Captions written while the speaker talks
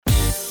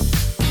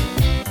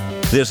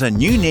There's a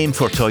new name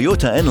for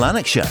Toyota in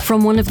Lanarkshire.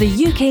 From one of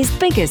the UK's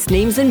biggest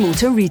names in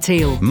motor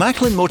retail.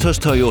 Macklin Motors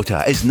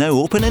Toyota is now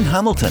open in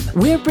Hamilton.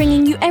 We're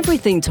bringing you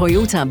everything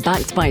Toyota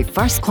backed by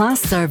first-class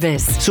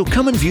service. So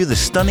come and view the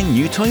stunning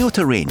new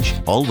Toyota range,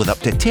 all with up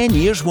to 10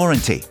 years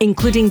warranty.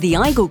 Including the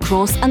Aygo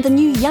Cross and the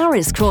new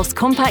Yaris Cross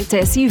compact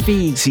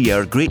SUV. See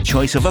our great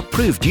choice of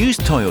approved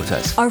used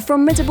Toyotas. Our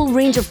formidable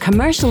range of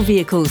commercial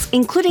vehicles,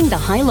 including the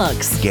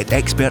Hilux. Get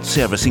expert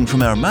servicing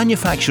from our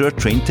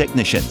manufacturer-trained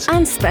technicians.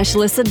 And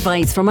specialist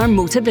advice from our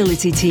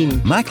Motability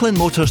team. Macklin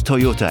Motors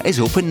Toyota is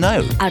open now.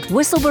 At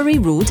Whistlebury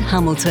Road,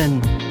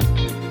 Hamilton.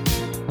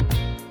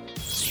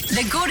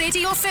 The Go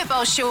Radio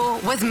Football Show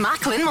with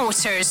Macklin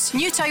Motors.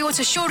 New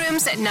Toyota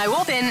showrooms now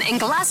open in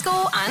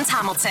Glasgow and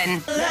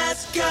Hamilton.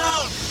 Let's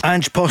go!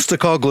 Ange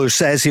Postecoglou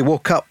says he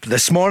woke up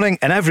this morning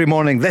and every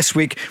morning this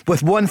week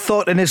with one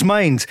thought in his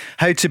mind: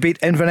 how to beat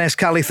Inverness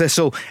Cally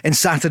Thistle in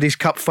Saturday's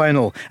Cup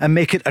final and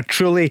make it a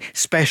truly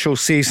special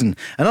season.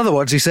 In other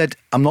words, he said,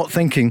 I'm not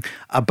thinking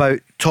about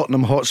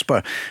Tottenham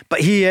Hotspur.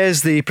 But he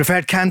is the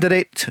preferred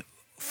candidate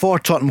for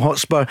Tottenham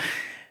Hotspur.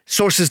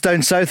 Sources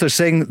down south are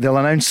saying they'll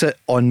announce it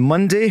on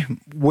Monday.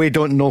 We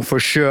don't know for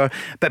sure.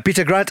 But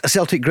Peter Grant, a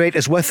Celtic great,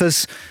 is with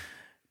us.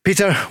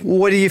 Peter,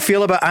 what do you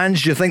feel about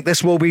Ange? Do you think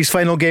this will be his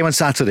final game on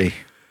Saturday?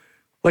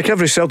 Like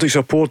every Celtic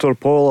supporter,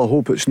 Paul, I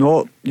hope it's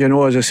not. You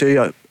know, as I say,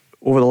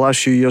 over the last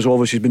few years,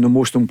 obviously he's been the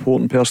most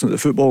important person at the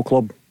football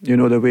club. You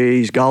know, the way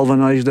he's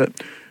galvanised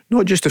it.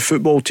 Not just the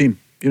football team.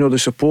 You know, the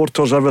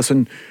supporters,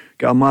 everything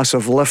got a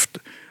massive lift.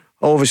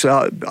 Obviously,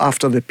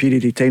 after the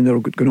period of time they were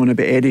going on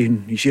about Eddie,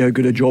 and you see how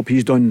good a job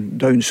he's done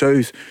down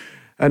south.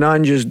 And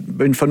Ange has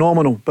been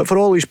phenomenal. But for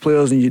all these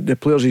players and the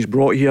players he's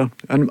brought here,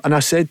 and I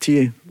said to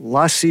you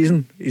last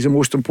season, he's the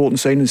most important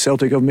signing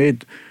Celtic have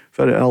made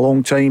for a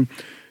long time.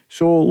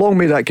 So long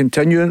may that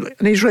continue.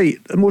 And he's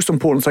right. The most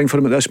important thing for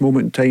him at this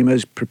moment in time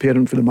is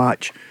preparing for the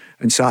match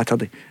on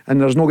Saturday.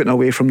 And there's no getting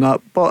away from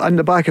that. But in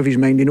the back of his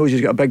mind, he knows he's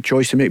got a big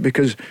choice to make,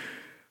 because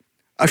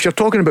if you're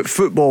talking about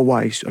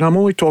football-wise, and I'm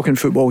only talking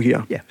football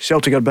here,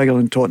 Celtic are bigger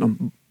than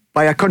Tottenham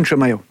by a country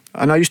mile.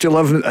 And I used to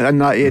live in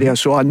that area,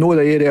 so I know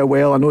the area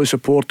well, I know the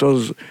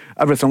supporters,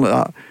 everything like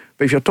that.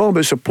 But if you're talking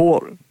about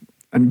support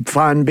and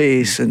fan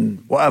base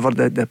and whatever,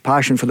 the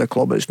passion for the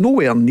club, it's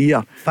nowhere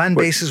near. Fan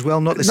base as well,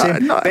 not the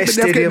same. Best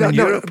stadium in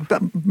Europe.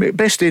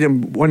 Best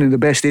stadium, one of the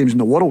best stadiums in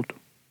the world.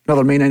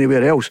 Never mind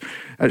anywhere else.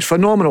 It's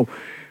phenomenal.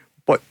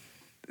 But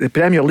the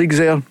Premier League's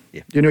there.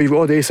 You know, you've got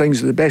all these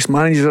things, the best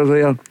managers are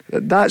there.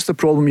 That's the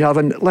problem you have.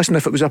 And listen,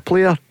 if it was a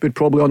player, we'd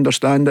probably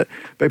understand it.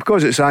 But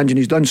because it's Ange and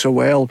he's done so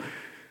well,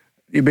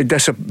 you'd be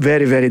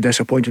very, very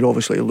disappointed,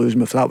 obviously, to lose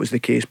him if that was the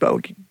case.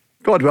 But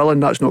God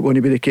willing, that's not going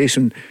to be the case.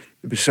 And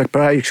the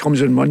surprise comes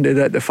on Monday,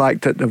 that the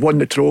fact that they've won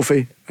the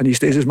trophy and he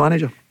stays as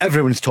manager.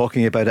 Everyone's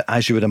talking about it,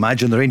 as you would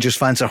imagine. The Rangers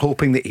fans are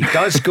hoping that he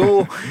does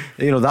go.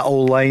 You know, that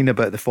old line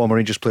about the former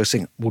Rangers player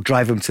saying we'll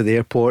drive him to the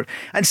airport.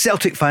 And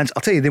Celtic fans,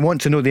 I'll tell you, they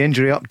want to know the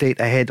injury update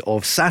ahead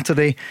of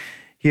Saturday.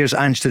 Here's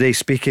Ange today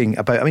speaking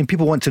about, I mean,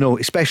 people want to know,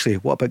 especially,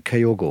 what about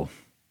Kyogo?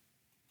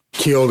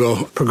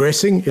 Kyogo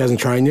progressing. He hasn't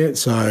trained yet,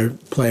 so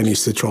plan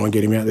is to try and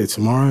get him out there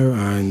tomorrow.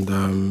 And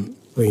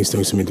I think he's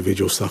doing some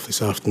individual stuff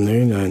this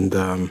afternoon,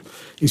 and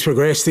he's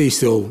progressed. He's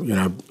still, you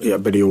know,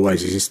 but he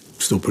always is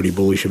still pretty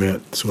bullish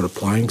about sort of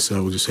playing,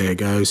 so we'll just see how it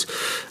goes.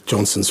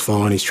 Johnson's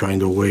fine, he's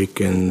trained all week,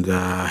 and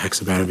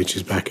Haksabanovic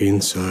is back in,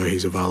 so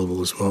he's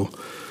available as well.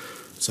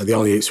 So the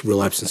only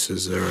real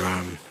absences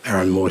are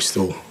Aaron Moy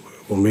still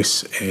will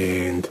miss,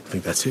 and I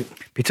think that's it.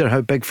 Peter, how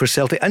big for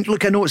Celtic? And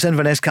look, I know it's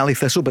Inverness Cally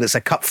Thistle, but it's a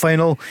cup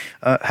final.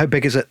 How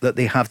big is it that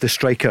they have the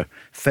striker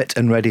fit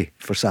and ready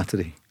for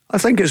Saturday? I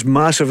think it's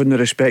massive in the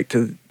respect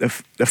to the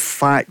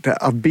fact that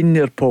I've been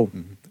there, Paul.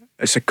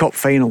 It's a cup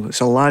final, it's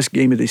the last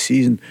game of the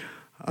season,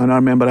 and I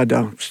remember I had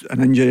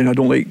an injury, and I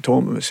don't like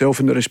talking myself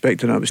in the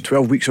respect, and it was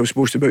 12 weeks I was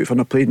supposed to be out for, and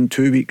I played in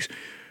 2 weeks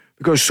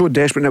because I was so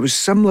desperate. And it was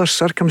similar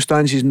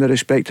circumstances in the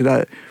respect to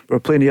that. We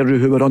were playing Airdrie,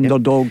 who were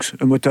underdogs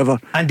and whatever.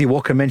 Andy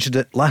Walker mentioned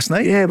it last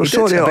night. Yeah, we're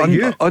sort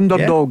of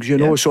underdogs, you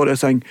know, sort of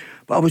thing.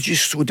 But I was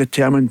just so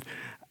determined.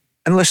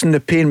 And listen, the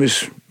pain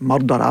was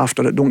murder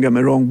after it, don't get me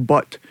wrong,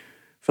 but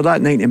for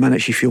that 90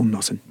 minutes you feel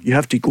nothing. You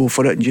have to go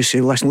for it and just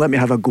say, listen, let me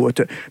have a go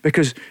at it,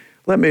 because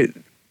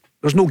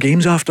there's no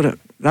games after it.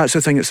 That's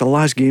the thing, it's the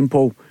last game,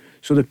 Paul.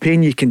 So the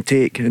pain you can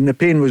take, and the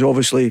pain was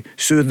obviously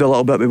soothed a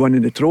little bit by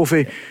winning the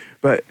trophy,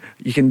 but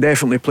you can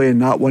definitely play in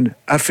that one.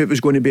 If it was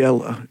going to be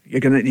you're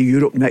going into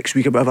Europe next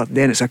week or whatever,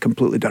 then it's a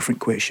completely different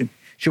question.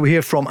 Shall we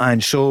hear from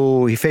Ange?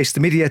 So he faced the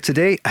media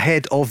today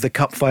ahead of the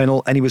cup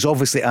final, and he was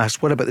obviously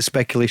asked, what about the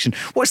speculation?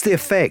 What's the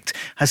effect?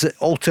 Has it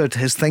altered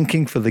his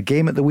thinking for the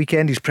game at the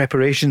weekend, his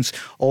preparations,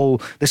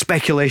 all the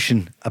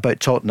speculation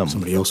about Tottenham?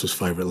 Somebody else's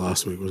favourite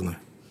last week, wasn't it?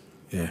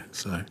 Yeah,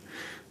 so it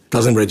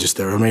doesn't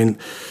register. I mean,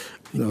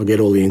 I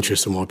get all the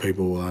interest in why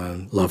people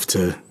love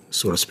to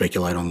sort of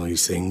speculate on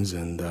these things,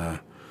 and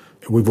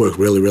we've worked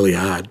really, really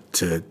hard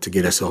to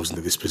get ourselves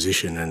into this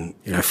position. And,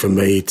 you know, for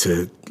me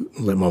to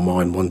let my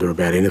mind wander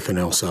about anything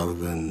else other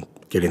than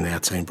getting our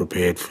team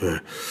prepared for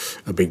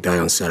a big day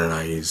on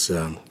Saturday is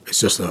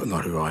it's just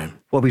not who I am.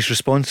 What was his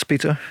response,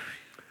 Peter?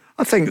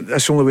 I think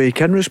that's the only way he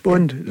can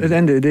respond. At the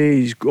end of the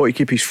day, he's got to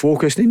keep his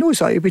focus, and he knows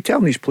that. He'll be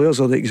telling these players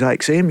are the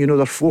exact same. You know,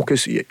 their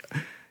focus.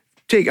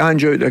 Take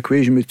Ange out of the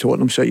equation with the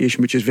Tottenham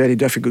situation, which is very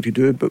difficult to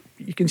do, but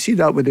you can see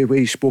that with the way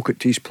he spoke it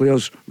to his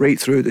players right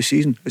throughout the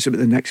season. It's about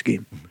the next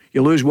game.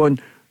 You lose one,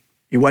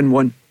 you win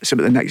one, it's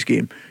about the next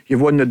game. You've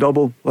won the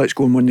double, let's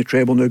go and win the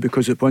treble now,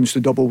 because once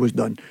the double was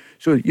done.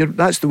 So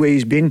that's the way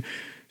he's been.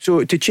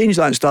 So to change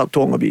that and start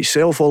talking about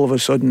himself all of a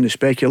sudden, the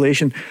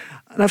speculation,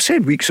 and I've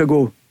said weeks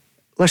ago,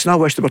 listen, I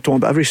wish they were talking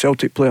about every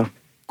Celtic player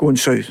going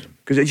south,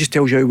 because it just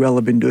tells you how well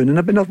they've been doing. And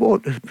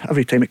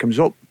every time it comes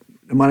up,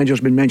 the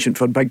manager's been mentioned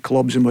for big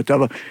clubs and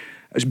whatever.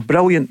 It's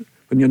brilliant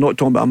when you're not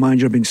talking about a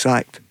manager being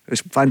sacked.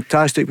 It's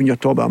fantastic when you're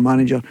talking about a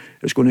manager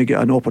that's going to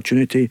get an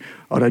opportunity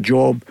or a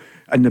job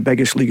in the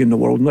biggest league in the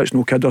world. And let's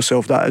not kid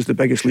ourselves, that is the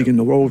biggest league in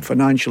the world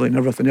financially and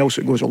everything else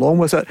that goes along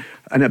with it.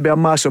 And it'd be a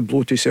massive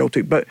blow to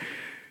Celtic. But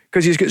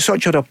because he's got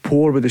such a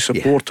rapport with the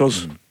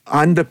supporters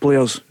and the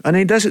players, and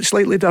he does it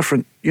slightly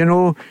different. You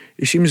know,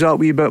 he seems that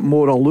wee bit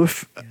more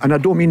aloof. And I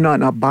don't mean that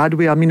in a bad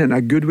way, I mean it in a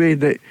good way,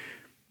 that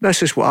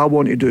this is what I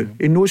want to do.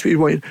 He knows what he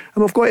wants.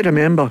 And we've got to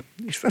remember,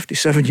 he's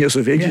 57 years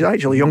of age. He's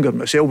actually younger than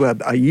myself by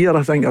a year,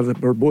 I think.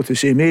 We're both the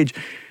same age.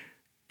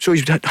 So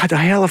he's had a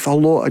hell of a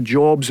lot of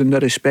jobs in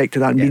the respect to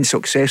that and been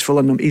successful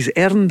in them. He's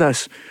earned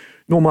this,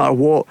 no matter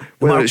what.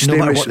 No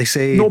matter what they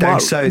say down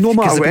south. No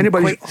matter what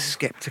anybody's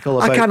sceptical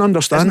about. I can't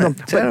understand them.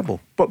 Terrible.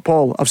 But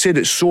Paul, I've said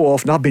it so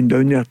often. I've been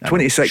down there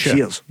 26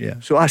 years. Yeah.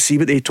 So I see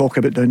what they talk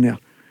about down there.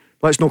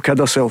 Let's not kid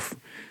ourselves.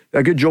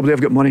 A good job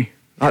they've got money.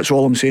 That's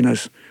all I'm saying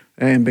is.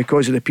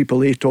 Because of the people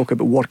they talk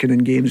about working in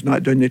games and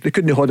that down there, they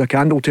couldn't hold a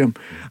candle to him.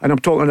 And I'm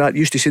talking that,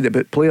 used to say that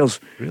about players.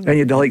 Really? Then you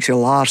had the likes of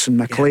Larson,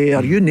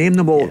 McClare, you name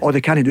them all. Oh,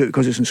 they can't do it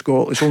because it's in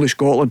Scotland. It's only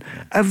Scotland.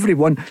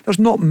 Everyone. There's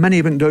not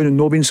many went down and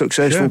not been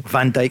successful.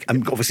 Van Dijk,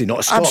 I'm obviously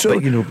not a Scot,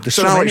 but you know, there's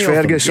Sir so Alex many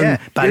Ferguson. of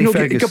them. Barry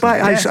Ferguson. Go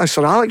back,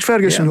 Sir Alex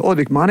Ferguson, all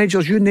the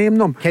managers, you name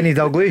them. Kenny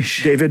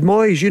Dalglish, David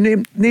Moyes, you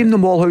name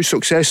them all, how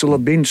successful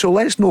they've been. So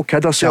let's not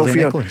kid ourselves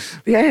here. Nicholas.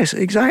 Yes,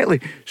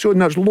 exactly. So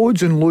there's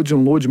loads and loads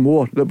and loads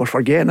more that we're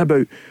forgetting about.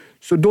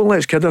 So don't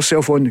let's kid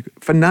ourselves on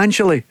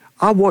financially.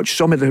 I watched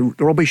some of the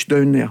rubbish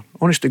down there.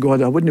 Honest to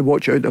God, I wouldn't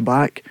watch it out the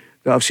back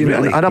that I've seen it.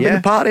 And I've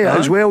been part of it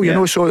as well, you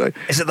know. So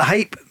is it the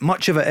hype?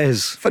 Much of it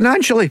is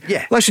financially.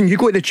 Yeah. Listen, you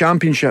go to the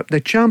Championship. The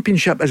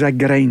Championship is a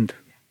grind.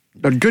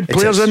 There are good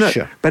players in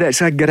it, but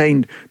it's a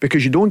grind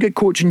because you don't get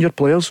coaching your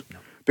players.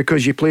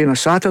 Because you play on a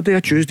Saturday,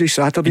 a Tuesday,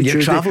 and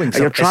you're Tuesday,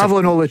 you're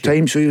travelling all the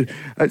time. So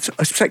it's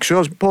 6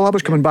 hours. Paul, I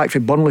was coming back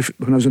from Burnley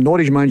when I was a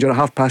Norwich manager at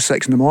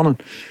 6:30 in the morning.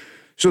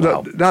 So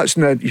that's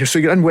so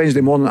you're in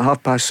Wednesday morning at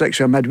 6:30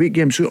 for a midweek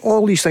game. So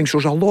all these things, so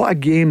there's a lot of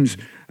games.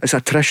 It's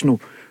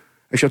attritional.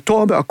 If you're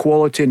talking about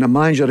equality and a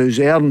manager who's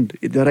earned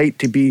the right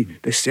to be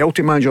the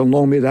Celtic manager, and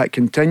long may that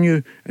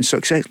continue and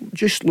success,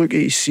 just look at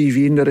his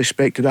CV in the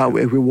respect to that,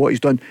 with what he's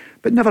done.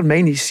 But never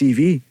mind his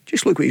CV.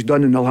 Just look what he's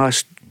done in the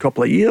last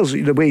couple of years.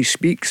 The way he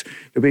speaks,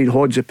 the way he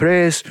holds the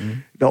press,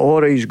 the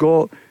aura he's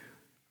got.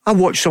 I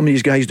watch some of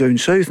these guys down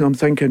south and I'm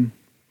thinking,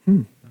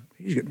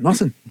 he's got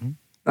nothing.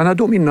 And I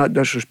don't mean that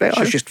disrespect,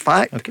 that's just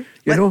fact. Okay.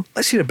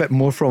 Let's hear a bit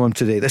more from him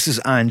today. This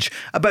is Ange.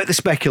 About the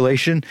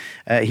speculation,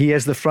 he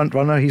is the front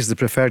runner, he's the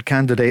preferred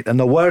candidate, and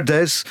the word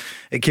is,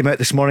 it came out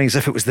this morning as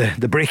if it was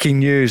the breaking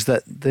news,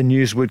 that the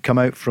news would come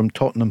out from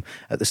Tottenham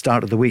at the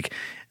start of the week.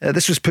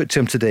 This was put to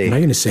him today. I'm not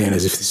going to sound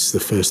as if this is the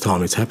first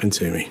time it's happened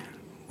to me.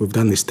 We've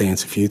done this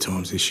dance a few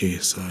times this year,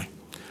 so I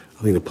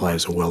think the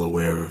players are well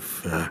aware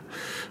of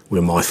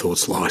where my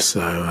thoughts lie.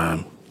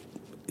 So,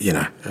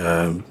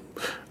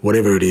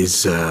 whatever it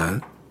is,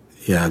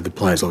 the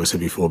players, like I said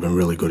before, have been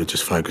really good at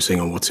just focusing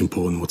on what's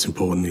important. What's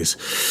important is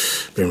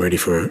being ready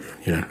for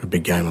a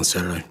big game on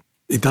Saturday.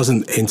 It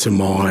doesn't enter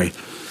my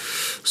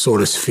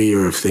sort of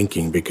sphere of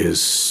thinking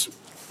because,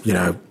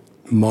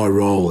 my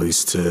role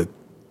is to,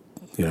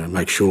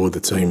 make sure the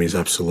team is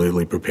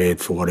absolutely prepared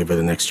for whatever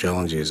the next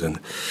challenge is. And,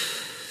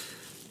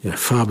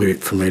 far be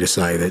it from me to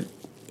say that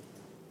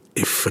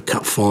if a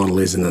cup final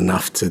isn't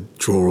enough to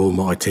draw all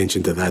my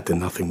attention to that, then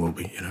nothing will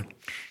be,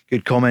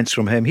 Good comments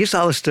from him. Here's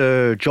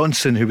Alistair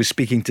Johnson, who was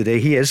speaking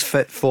today. He is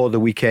fit for the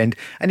weekend,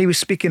 and he was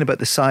speaking about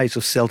the size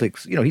of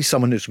Celtic's. He's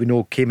someone who we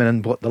know came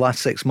in the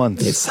last 6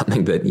 months. It's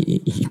something that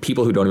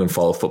people who don't even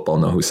follow football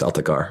know who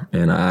Celtic are,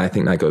 and I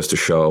think that goes to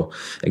show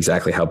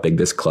exactly how big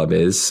this club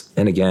is.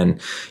 And again,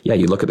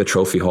 you look at the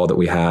trophy haul that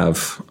we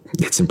have.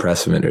 It's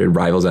impressive. It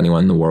rivals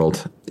anyone in the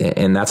world,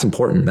 and that's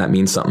important. That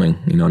means something,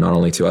 not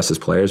only to us as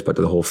players, but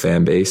to the whole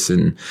fan base.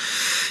 And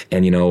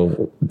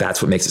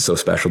that's what makes it so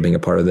special being a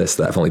part of this.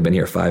 That I've only been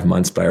here 5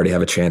 months, but I already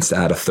have a chance to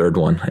add a third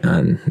one.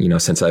 And,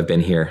 since I've been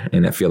here,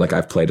 and I feel like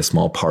I've played a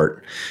small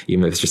part,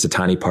 even if it's just a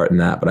tiny part in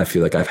that, but I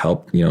feel like I've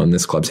helped, in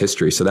this club's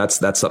history. So that's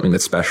something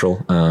that's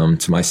special,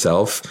 to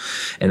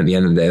myself. And at the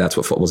end of the day, that's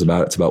what football's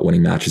about. It's about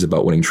winning matches,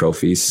 about winning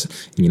trophies.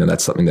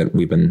 That's something that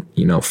we've been,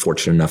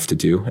 fortunate enough to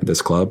do at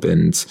this club.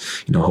 And,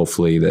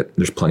 hopefully that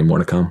there's plenty more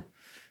to come.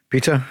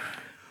 Peter?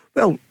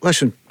 Well,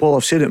 listen, Paul,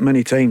 I've said it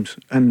many times,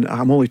 and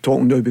I'm only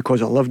talking now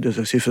because I lived, as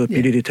I say, for the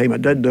period of time I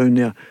did down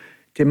there.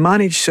 To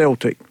manage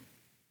Celtic,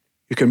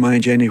 you can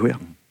manage anywhere.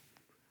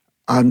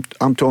 I'm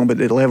talking about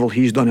the level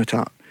he's done it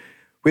at.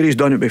 Where he's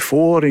done it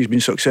before, he's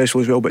been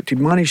successful as well, but to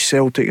manage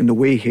Celtic in the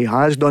way he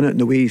has done it, and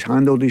the way he's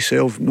handled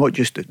himself, not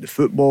just the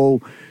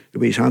football, the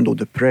way he's handled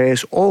the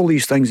press, all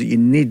these things that you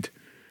need,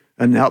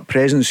 and that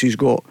presence he's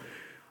got.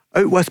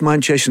 Out with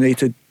Manchester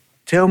United,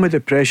 tell me the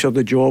pressure,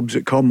 the jobs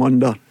that come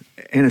under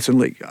anything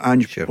like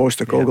Ange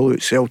Postecoglou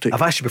at Celtic.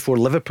 I've asked you before,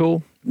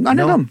 Liverpool? None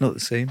of them. Not the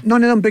same.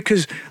 None of them,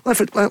 because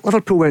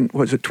Liverpool went,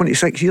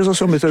 26 years or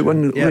something without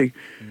winning the league.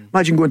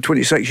 Imagine going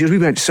 26 years. We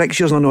went 6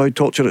 years, and I know how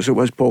torturous it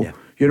was, Paul.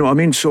 You know what I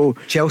mean? So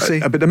Chelsea.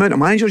 But the amount of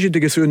managers you had to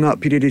go through in that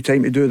period of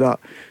time to do that.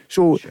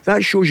 So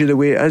that shows you the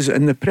way it is.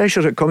 And the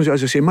pressure that comes,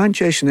 as I say,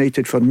 Manchester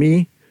United for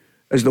me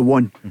is the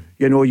one.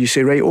 You know, you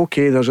say, right,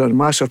 okay, there's a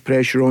massive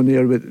pressure on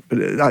there, but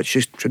that's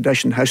just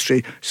tradition,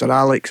 history, Sir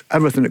Alex,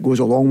 everything that goes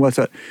along with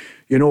it.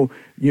 You know,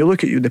 you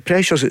look at the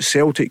pressures at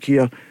Celtic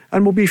here,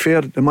 and we'll be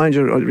fair, the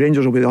manager at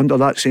Rangers will be under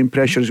that same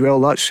pressure as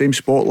well, that same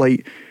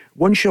spotlight.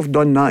 Once you've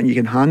done that and you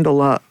can handle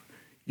that,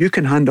 you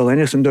can handle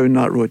anything down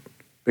that road,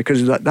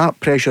 because that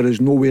pressure is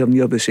nowhere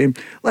near the same.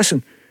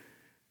 Listen,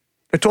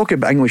 we're talking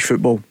about English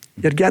football.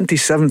 You're getting to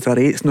 7th or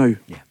 8th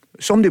now.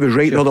 Somebody was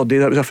right the other day,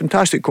 that was a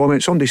fantastic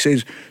comment. Somebody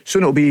says,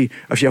 soon it'll be,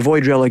 if you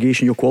avoid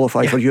relegation, you'll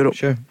qualify for Europe.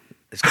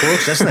 It's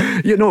close, isn't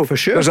it? You know, for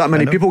sure. There's that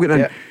many people getting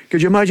in.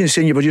 Could you imagine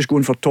saying you were just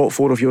going for top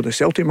 4 if you were the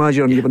Celtic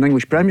manager and you have an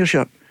English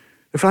Premiership?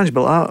 The fans be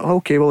like,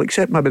 okay, well,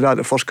 accept maybe that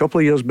the first couple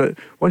of years, but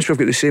once we've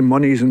got the same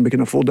monies and we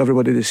can afford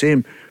everybody the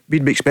same,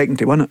 we'd be expecting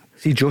to win it.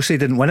 See, Jose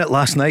didn't win it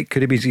last night.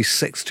 Could it be his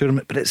 6th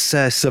tournament? But it's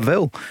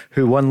Seville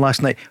who won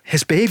last night.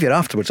 His behaviour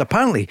afterwards,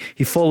 apparently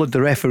he followed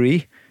the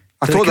referee.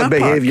 I thought the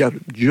behaviour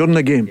during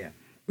the game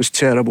was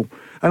terrible.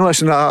 And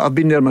listen, I've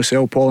been there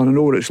myself, Paul, and I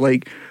know what it's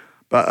like,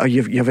 but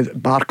you've had a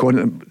bark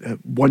on it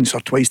once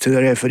or twice to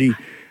the referee.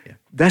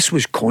 This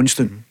was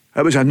constant.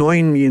 It was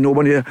annoying, you know.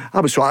 I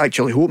was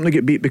actually hoping to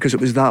get beat because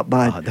it was that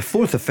bad. The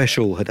 4th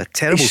official had a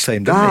terrible his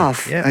time,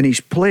 staff didn't he? and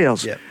his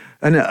players.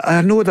 And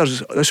I know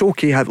it's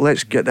okay,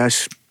 let's get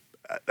this,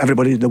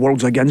 everybody, the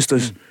world's against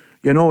us,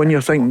 you know, and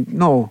you're thinking,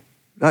 no,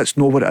 that's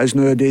not what it is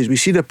nowadays. We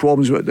see the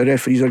problems with the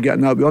referees are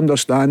getting at, we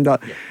understand that.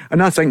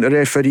 And I think the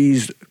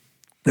referees,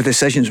 the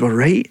decisions were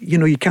right. You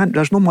know,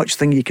 there's not much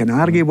thing you can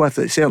argue with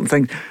at certain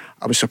things.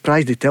 I was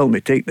surprised they tell me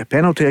to take the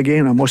penalty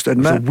again, I must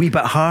admit. It was a wee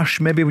bit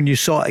harsh maybe when you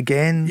saw it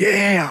again.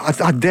 Yeah,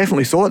 I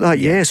definitely thought that.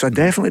 Yes, I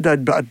definitely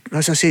did. But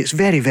as I say, it's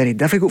very, very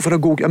difficult for a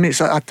goal. I mean,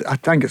 I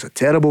think it's a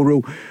terrible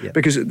rule,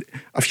 because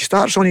if he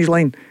starts on his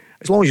line,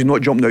 as long as you're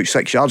not jumping out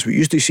 6 yards, we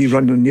used to see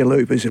running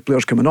nearly out as the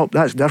players coming up,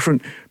 that's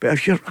different. But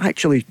if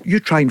you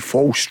try and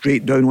fall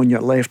straight down on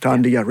your left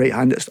hand or your right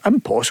hand, it's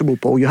impossible,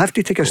 Paul. You have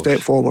to take a step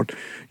forward.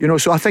 You know,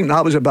 so I think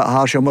that was a bit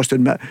harsh, I must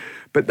admit.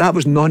 But that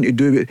was nothing to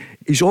do with...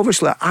 He's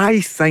obviously,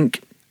 I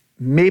think,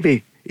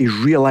 maybe he's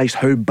realised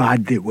how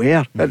bad they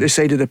were at the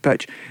side of the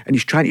pitch, and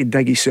he's trying to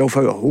dig himself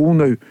out a hole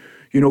now.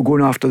 You know,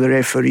 going after the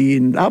referee,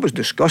 and that was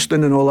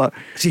disgusting and all that.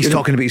 So he's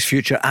talking about his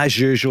future as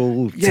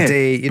usual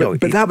today. You know,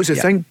 but that was the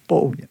thing,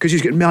 Paul, because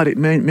he's getting married.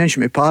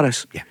 Mentioned with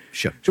Paris. Yeah,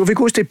 sure. So if he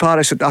goes to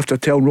Paris after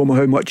telling Roma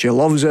how much he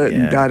loves it,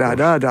 and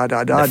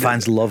the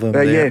fans love him.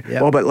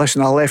 Oh, but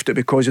listen, I left it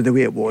because of the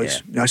way it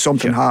was.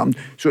 Something happened,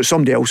 so it's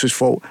somebody else's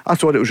fault. I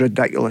thought it was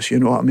ridiculous. You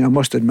know what I mean? I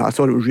must admit, I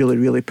thought it was really,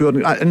 really poor.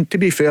 And to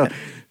be fair,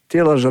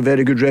 Taylor's a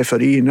very good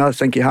referee, and I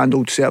think he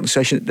handled certain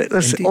sessions.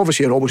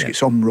 Obviously, you always get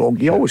something wrong.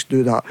 You always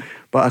do that,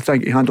 but I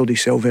think he handled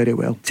himself very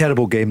well.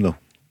 Terrible game, though.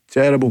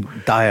 Terrible.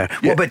 Dire.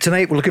 What about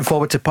tonight? We're looking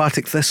forward to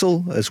Partick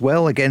Thistle as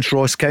well against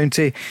Ross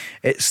County.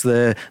 It's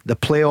the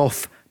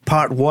playoff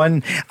part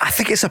 1. I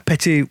think it's a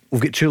pity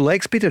we've got 2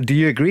 legs, Peter. Do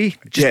you agree?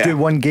 Just do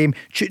one game.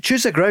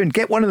 Choose a ground.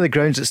 Get one of the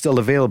grounds that's still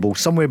available,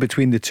 somewhere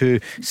between the 2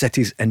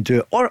 cities, and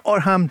do it.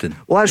 Or Hampden.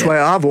 Well, that's why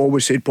I've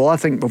always said, Paul, I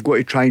think we've got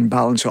to try and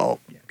balance it up.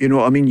 You know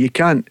what I mean? You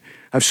can't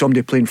have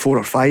somebody playing 4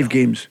 or 5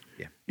 games.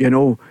 You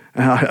know,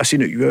 I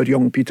seen it, you were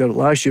young Peter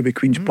last year with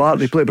Queen's Park.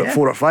 They play about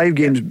 4 or 5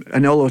 games,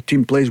 and the other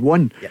team plays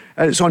 1.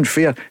 And it's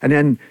unfair. And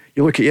then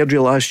you look at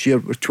Airdrie last year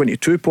with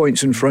 22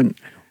 points in front.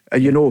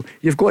 You know,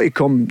 you've got to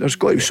come. There's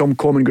got to be some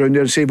common ground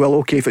there and say, well,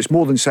 okay, if it's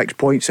more than 6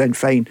 points, then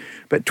fine.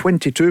 But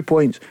 22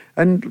 points,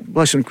 and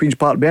listen, Queen's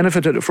Park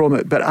benefited from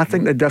it. But I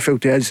think the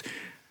difficulty is,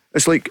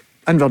 it's like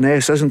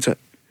Inverness, isn't it?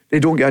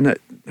 They don't get in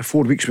it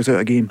 4 weeks without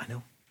a game. I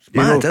know.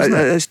 Mad, isn't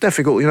it? It's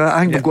difficult. You know, I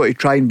think we've got to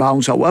try and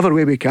balance it whatever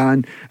way we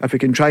can. If we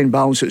can try and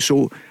balance it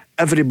so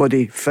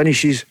everybody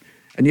finishes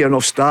and near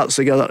enough starts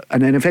together,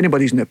 and then if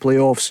anybody's in the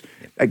playoffs,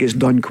 it gets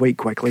done quite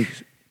quickly.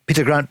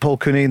 Peter Grant, Paul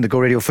Cooney, and the Go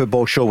Radio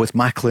Football Show with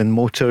Macklin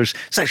Motors.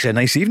 It's actually a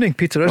nice evening,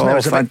 Peter, isn't it? It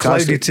was a bit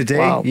cloudy today.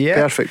 Wow,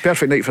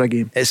 perfect night for a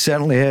game. It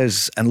certainly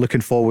is, and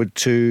looking forward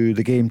to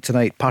the game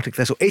tonight. Partick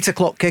Thistle, 8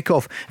 o'clock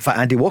kickoff. In fact,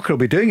 Andy Walker will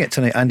be doing it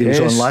tonight. Andy was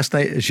on last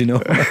night, as you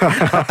know.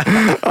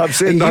 I'm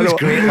saying he was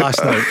great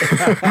last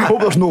night. I hope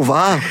there's no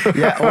VAR.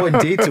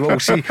 Indeed. We'll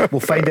see.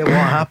 We'll find out what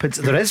happens.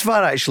 There is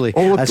VAR actually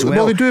as well.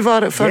 Well, they do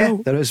VAR at Final.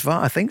 Yeah, there is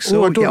VAR. I think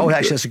so.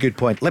 Actually, that's a good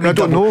point. Let me I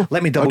don't know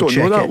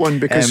check that one,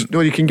 because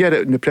you can get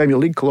it in the Premier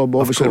League clubs. club,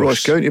 obviously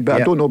Ross County,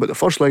 but I don't know about the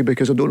first leg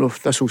because I don't know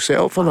if this will set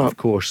up for that. Of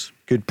course.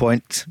 Good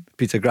point,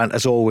 Peter Grant,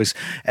 as always.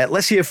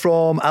 Let's hear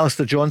from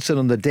Alistair Johnson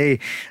on the day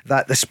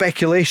that the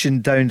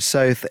speculation down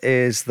south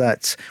is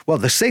that, well,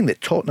 they're saying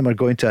that Tottenham are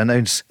going to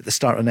announce at the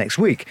start of next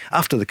week,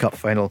 after the cup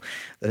final,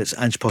 that it's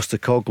Ange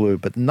Postecoglou,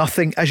 but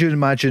nothing, as you'd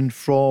imagine,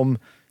 from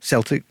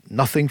Celtic,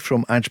 nothing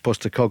from Ange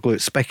Postecoglou.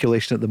 It's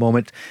speculation at the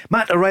moment.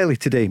 Matt O'Reilly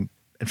today,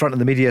 in front of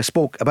the media,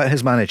 spoke about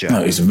his manager.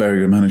 No, he's a very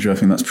good manager. I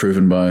think that's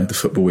proven by the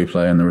football we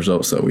play and the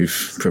results that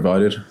we've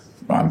provided.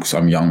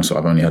 I'm young, so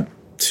I've only had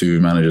 2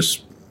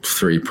 managers,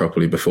 3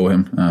 properly before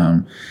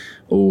him,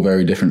 all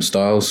very different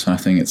styles. And I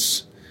think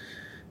it's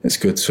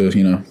good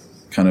to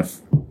kind of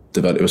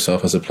develop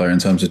yourself as a player in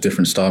terms of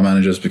different style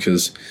managers,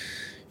 because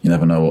you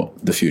never know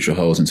what the future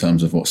holds in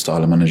terms of what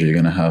style of manager you're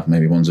going to have.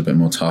 Maybe one's a bit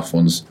more tough,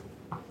 one's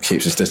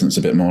keeps his distance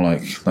a bit more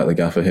like the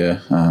gaffer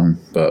here,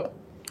 but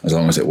as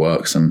long as it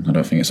works, and I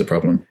don't think it's a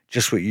problem.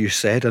 Just what you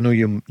said, I know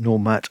you know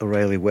Matt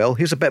O'Reilly well.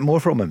 Here's a bit more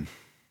from him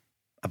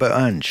about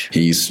Ange.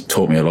 He's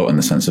taught me a lot in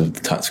the sense of the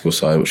tactical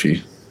side, which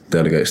he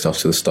delegates stuff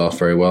to the staff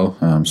very well.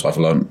 So I've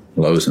learned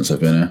loads since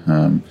I've been here.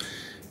 And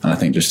I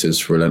think just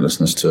his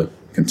relentlessness to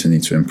continue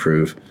to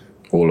improve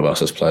all of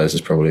us as players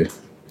is probably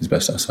his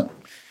best asset.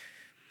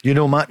 You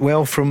know Matt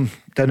well from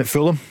down at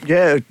Fulham?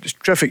 Yeah, he's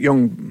a terrific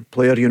young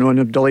player, and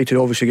I'm delighted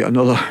obviously to get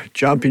another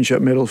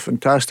championship medal.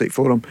 Fantastic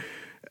for him.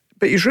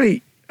 But he's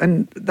right,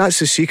 and that's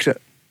the secret.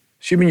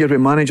 See, when you're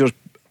with managers,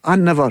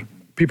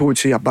 people would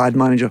say a bad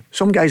manager.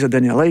 Some guys I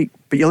didn't like,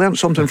 but you learnt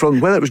something from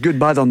them, whether it was good,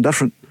 bad or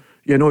indifferent.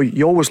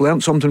 You always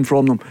learnt something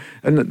from them,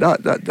 and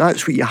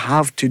that's what you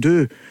have to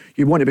do.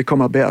 You want to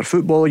become a better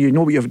footballer,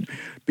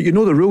 but you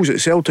know the rules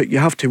at Celtic. You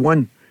have to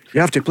win. You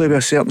have to play with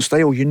a certain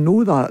style. You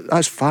know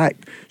that's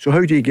fact. So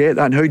how do you get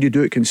that, and how do you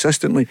do it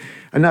consistently?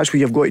 And that's where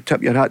you've got to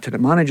tip your hat to the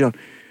manager.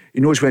 He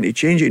knows when to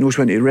change it. He knows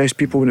when to rest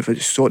people when if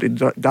it's sort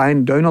of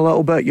dying down a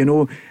little bit,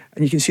 And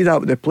you can see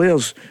that with the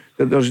players,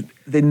 that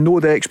they know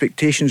the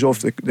expectations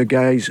of the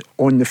guys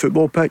on the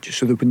football pitch,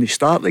 so that when they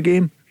start the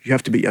game, you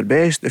have to be at your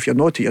best. If you're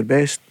not at your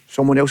best,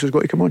 someone else has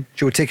got to come on.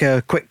 Shall we take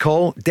a quick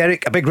call?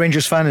 Derek, a big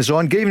Rangers fan, is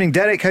on. Good evening,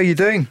 Derek. How are you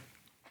doing?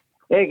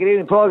 Hey, good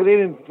evening, Paul. Good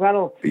evening,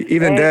 panel.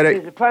 Evening, Derek.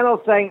 Does the panel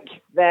think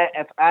that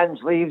if Ange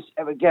leaves,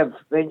 it would give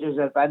Rangers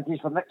an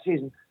advantage for next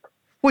season?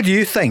 What do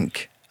you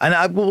think? And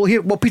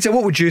Peter,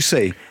 what would you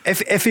say?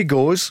 If he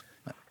goes,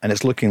 and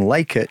it's looking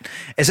like it,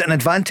 is it an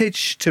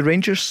advantage to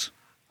Rangers?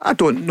 I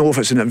don't know if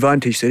it's an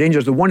advantage to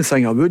Rangers. The one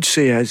thing I would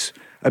say is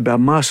it'd be a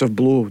massive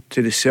blow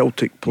to the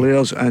Celtic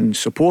players and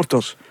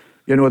supporters.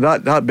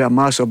 That'd be a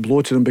massive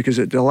blow to them, because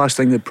it's the last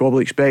thing they'd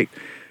probably expect.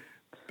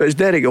 But as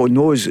Derek all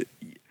knows,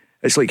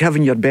 it's like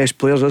having your best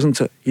players,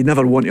 isn't it? You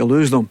never want to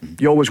lose them.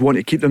 You always want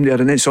to keep them there.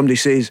 And then somebody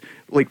says,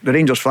 like the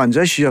Rangers fans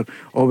this year,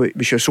 we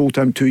should have sold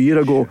him 2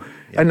 years ago.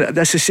 Yeah. And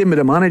that's the same with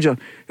the manager.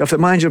 If the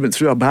manager went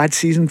through a bad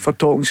season, for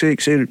talking sake,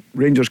 say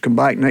Rangers come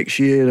back next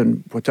year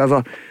and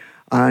whatever,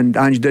 and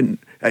Ange didn't,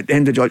 at the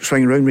end of the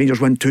swing around, Rangers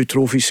win 2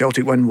 trophies,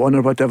 Celtic win 1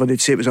 or whatever, they'd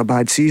say it was a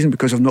bad season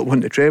because I've not won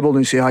the treble,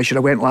 and say I should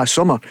have went last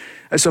summer.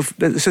 It's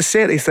a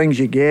set of things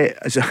you get.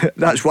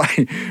 That's why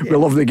we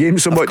love the game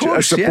so much.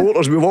 Course, as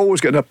supporters, we've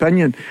always got an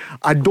opinion.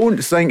 I don't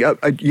think,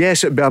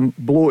 yes, it'd be a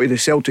blow to the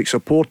Celtic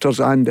supporters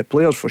and the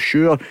players for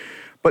sure,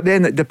 but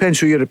then it depends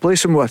who you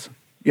replace them with.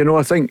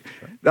 I think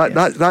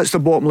that's the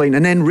bottom line.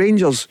 And then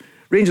Rangers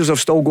have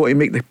still got to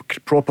make the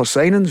proper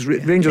signings.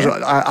 Rangers,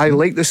 I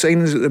like the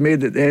signings that they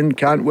made at the end.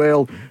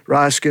 Cantwell,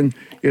 Raskin,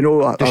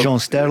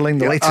 Dejan Sterling,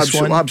 the latest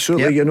one.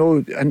 Absolutely,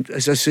 and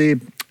as I say,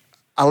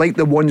 I like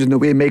the ones in the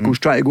way Michael's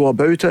trying to go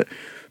about it.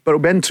 But it'll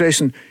be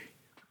interesting.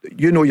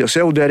 You know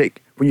yourself,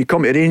 Derek, when you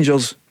come to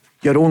Rangers,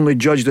 you're only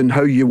judged on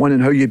how you win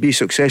and how you be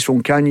successful,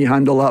 and can you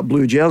handle that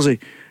blue jersey?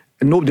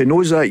 And nobody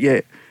knows that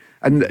yet.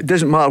 And it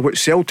doesn't matter what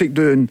Celtic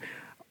do. And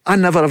I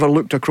never ever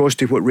looked across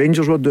to what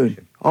Rangers were doing.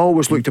 I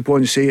always looked upon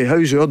and say,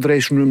 how's your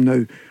dressing room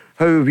now?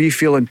 How are we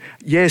feeling?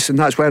 Yes, and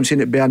that's why I'm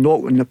saying it'd be a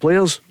knock on the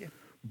players.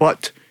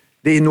 But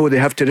they know they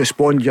have to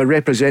respond. You're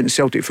representing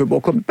Celtic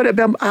Football Club. But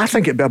I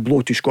think it'd be a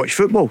blow to Scottish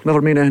football.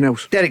 Never mean anything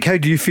else. Derek, how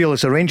do you feel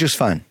as a Rangers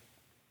fan?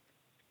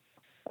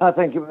 I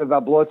think it would be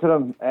a blow to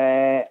them.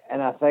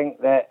 And I think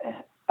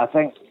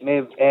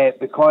maybe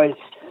because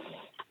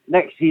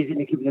next season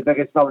you can be the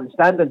biggest villain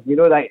standing.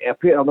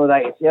 Peter know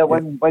that. Yeah,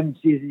 one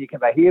season you can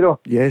be a hero.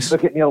 Yes.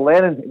 Look at Neil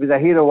Lennon. He was a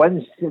hero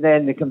once, and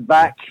then they come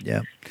back.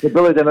 Yeah. They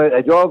bullied him out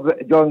of job.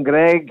 John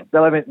Gregg,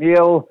 Billy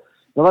McNeil.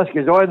 The list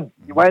goes on.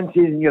 One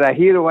season you're a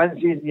hero, one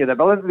season you're a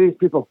villain to these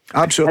people.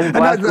 Absolutely. And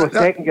Glasgow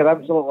second, you're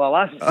absolutely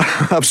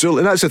last.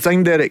 Absolutely. That's the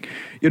thing, Derek.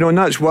 And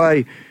that's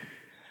why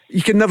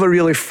you can never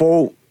really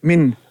fault. I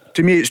mean,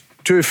 to me, it's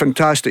 2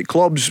 fantastic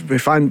clubs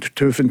with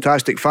 2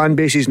 fantastic fan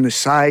bases, and the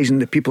size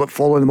and the people that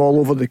follow them all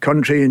over the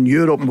country and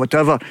Europe and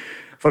whatever,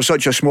 for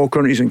such a small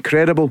country is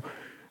incredible.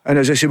 And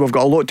as I say, we've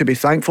got a lot to be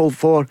thankful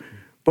for,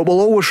 but we'll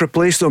always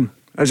replace them.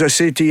 As I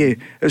say to you,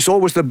 it's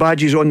always the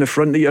badges on the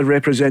front that you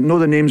represent, no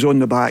the names on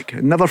the back.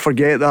 And never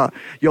forget that.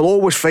 You'll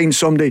always find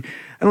somebody.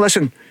 And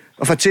listen,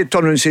 if I turn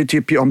around and say to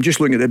you, Peter, I'm just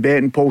looking at the bet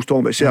and Paul's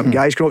talking about certain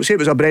guys come up, say it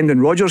was a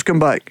Brendan Rodgers come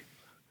back.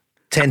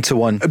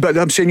 10-1. But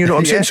I'm saying,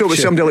 I'm saying so with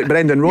somebody like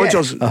Brendan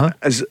Rodgers.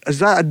 Is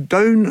that a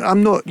down?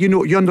 I'm not,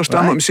 you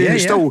understand what I'm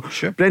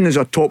saying? Brendan's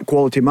a top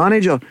quality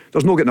manager.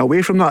 There's no getting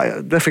away from that.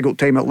 A difficult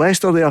time at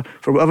Leicester there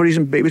for whatever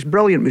reason, but he was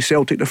brilliant with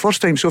Celtic the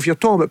first time. So if you're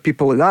talking about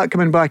people like that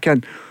coming back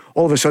in,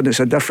 all of a sudden it's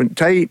a different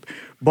type.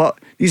 But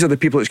these are the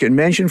people that's getting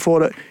mentioned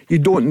for it. You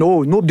don't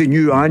know. Nobody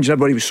knew Ange.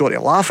 Everybody was sort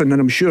of laughing,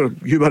 and I'm sure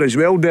you were as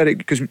well, Derek,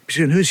 because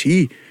saying, who's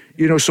he?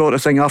 Sort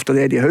of thing after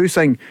the Eddie Howe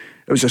thing.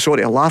 It was a sort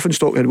of laughing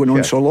stock that had went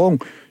on so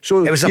long.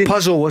 So it was a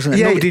puzzle, wasn't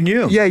it? Nobody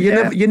knew.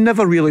 You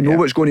never really know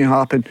what's going to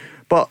happen.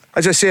 But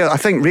as I say, I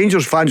think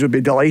Rangers fans would be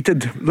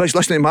delighted.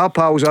 Listening to my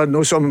pals, I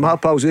know some of my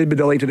pals, they'd be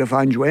delighted if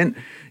Ange went.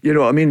 You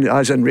know what I mean?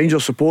 As in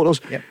Rangers supporters.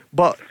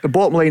 But the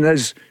bottom line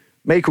is,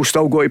 Michael's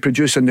still got to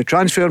produce in the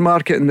transfer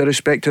market in the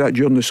respect to that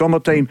during the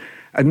summertime.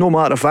 And no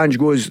matter if Ange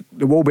goes,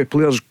 there will be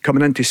players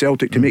coming into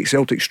Celtic to make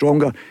Celtic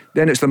stronger.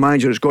 Then it's the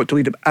manager that's got to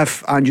lead them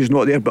if Ange is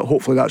not there, but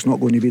hopefully that's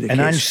not going to be the case.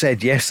 And Ange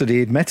said yesterday,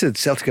 he admitted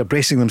Celtic are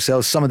bracing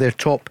themselves. Some of their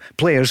top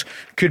players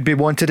could be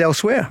wanted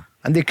elsewhere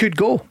and they could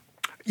go.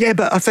 Yeah,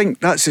 but I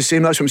think that's the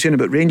same. That's what I'm saying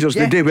about Rangers.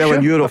 They do well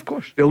in Europe. Of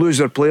course. They lose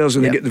their players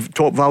and they get the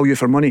top value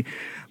for money.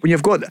 When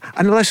you've got,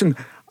 and listen,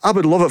 I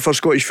would love it for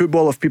Scottish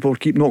football if people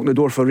keep knocking the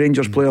door for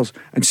Rangers players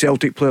and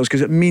Celtic players,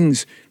 because it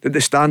means that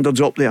the standard's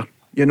up there.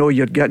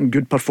 You're getting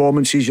good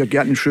performances, you're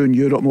getting through in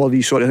Europe and all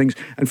these sort of things.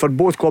 And for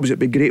both clubs, it'd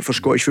be great for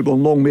Scottish football,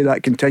 and long may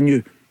that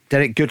continue.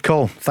 Derek, good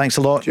call. Thanks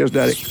a lot. Cheers,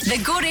 Derek.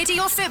 The Go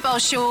Radio Football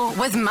Show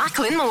with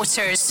Macklin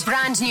Motors.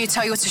 Brand new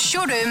Toyota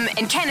showroom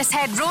in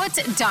Kennishead Road,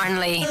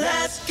 Darnley.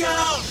 Let's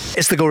go!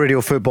 It's the Go Radio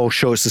Football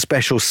Show. It's the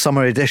special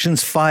summer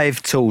editions,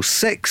 5 till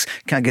 6.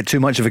 Can't get too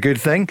much of a good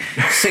thing.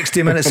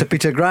 60 minutes of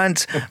Peter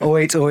Grant.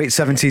 0808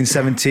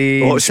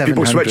 1717. Lots of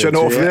people switching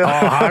off there.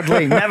 Oh,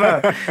 hardly.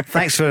 Never.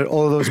 Thanks for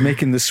all of those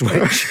making the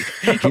switch.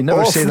 You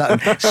never say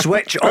that.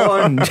 Switch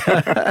on.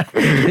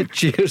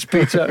 Cheers,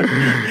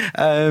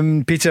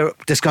 Peter. Peter,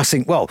 discussing,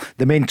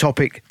 the main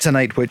topic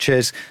tonight, which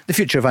is the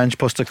future of Ange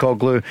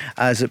Postecoglou,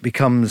 as it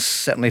becomes,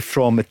 certainly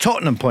from a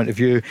Tottenham point of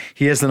view,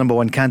 he is the number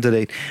one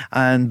candidate.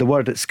 And the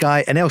word at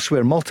Sky and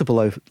elsewhere,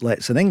 multiple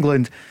outlets in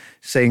England,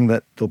 saying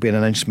that there'll be an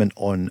announcement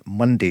on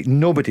Monday.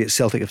 Nobody at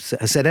Celtic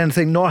has said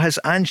anything, nor has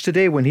Ange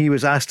today when he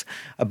was asked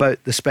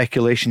about the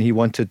speculation. He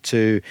wanted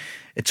to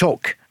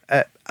talk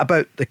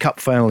about the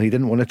cup final. He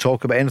didn't want to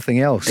talk about anything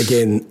else.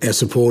 Again, our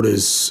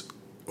supporters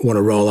want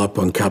to roll up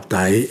on Cup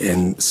Day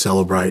and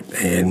celebrate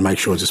and make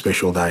sure it's a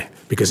special day,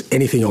 because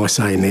anything I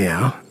say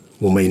now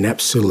will mean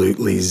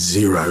absolutely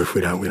zero if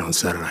we don't win on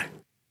Saturday.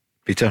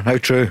 Peter, how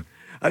true?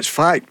 That's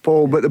fact,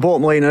 Paul, but the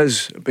bottom line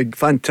is, it'd be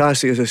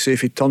fantastic, as I say,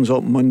 if he turns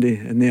up Monday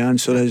and the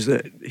answer is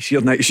that he's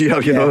here next year.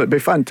 It'd be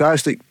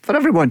fantastic for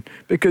everyone,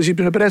 because he's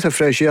been a breath of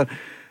fresh air.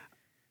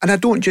 And I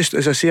don't just,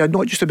 as I say, I'm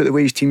not just about the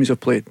way his teams have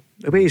played,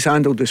 the way he's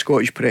handled the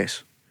Scottish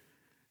press,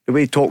 the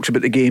way he talks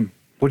about the game.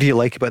 What do you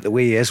like about the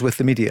way he is with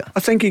the media? I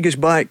think he goes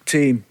back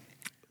to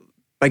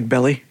Big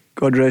Billy,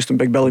 God rest him,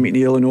 Big Billy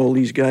McNeil and all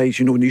these guys,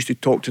 when they used to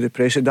talk to the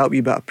press, had that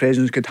wee bit of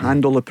presence, could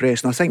handle the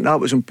press, and I think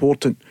that was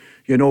important.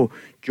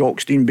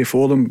 Jock Stein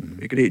before them,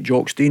 the great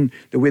Jock Stein,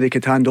 the way they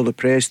could handle the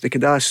press, they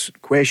could ask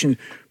questions,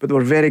 but they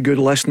were very good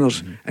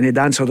listeners, and they'd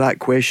answer that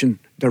question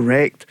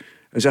direct,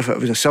 as if it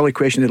was a silly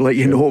question. They'd let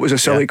you know it was a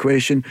silly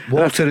question.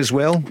 Walter as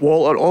well.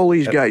 Walter, all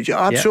these guys,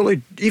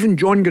 absolutely. Even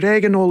John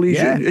Gregg and all these.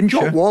 And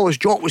Jock Wallace,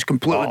 Jock was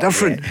completely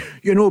different,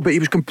 but he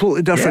was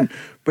completely different.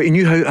 But he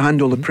knew how to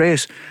handle the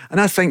press, and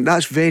I think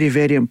that's very,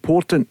 very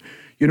important.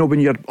 When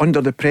you're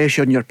under the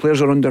pressure and your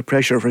players are under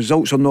pressure, if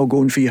results are not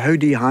going for you, how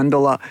do you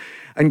handle that?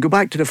 And go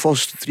back to the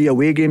first 3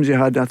 away games he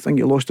had. I think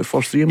he lost the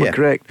first 3, am I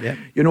correct?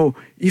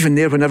 Even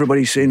there, when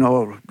everybody's saying,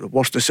 the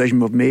worst decision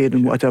we've made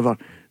and whatever,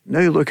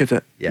 now look at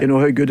it,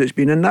 how good it's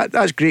been, and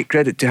that's great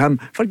credit to him.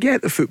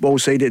 Forget the football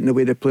side of it and the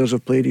way the players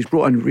have played. He's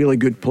brought in really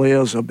good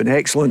players, have been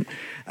excellent,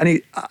 and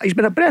he's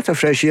been a breath of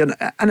fresh air,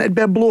 and it'd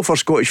be a blow for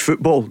Scottish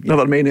football,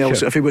 never mind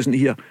else, if he wasn't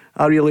here.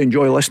 I really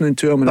enjoy listening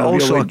to him, and but I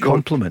also really a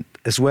compliment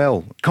as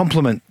well.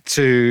 Compliment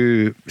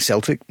to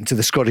Celtic, to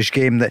the Scottish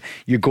game, that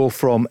you go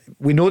from,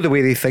 we know the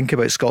way they think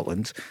about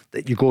Scotland,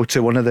 that you go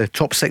to one of the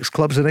top 6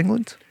 clubs in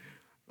England.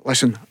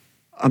 Listen,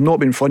 I'm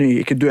not being funny,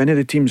 he could do any of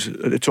the teams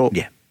at the top.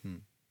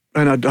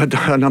 And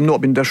I'm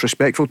not being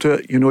disrespectful to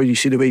it. You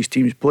see the way his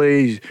teams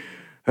play,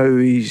 how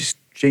he's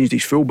changed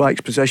his fullback's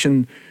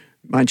position.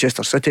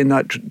 Manchester City and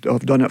that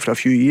have done it for a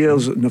few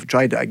years, and they've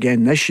tried it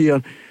again this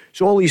year.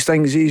 So all these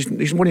things,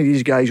 he's one of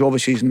these guys,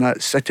 obviously he's in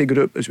that City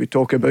group, as we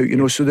talk about,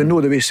 so they know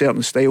the way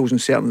certain styles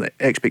and certain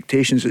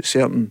expectations at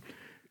certain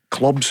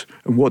clubs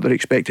and what they're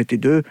expected to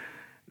do.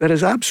 There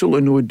is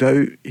absolutely no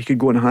doubt he could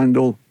go and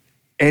handle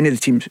any of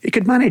the teams. He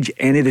could manage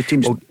any of the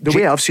teams.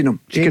 Way I've seen him,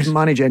 he could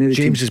manage any of the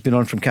teams. James has been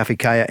on from Cafe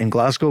Kaya in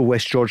Glasgow,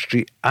 West George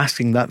Street,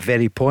 asking that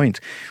very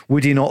point.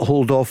 Would he not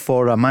hold off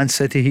for a Man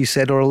City, he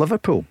said, or a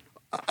Liverpool?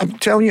 I'm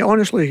telling you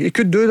honestly, he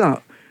could do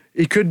that.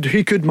 He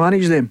could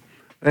manage them,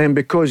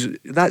 because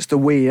that's the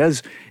way he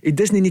is. He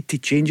doesn't need to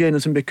change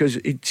anything, because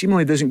he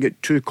seemingly doesn't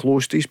get too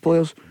close to his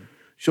players.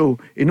 So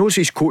he knows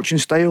his coaching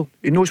style.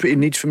 He knows what he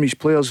needs from his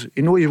players.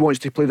 He knows he wants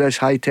to play this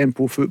high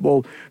tempo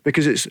football,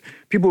 because it's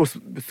people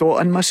thought,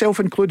 and myself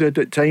included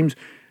at times,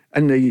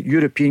 in the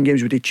European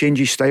games, would he change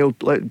his style?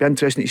 It'd be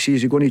interesting to see,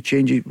 is he going to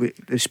change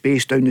the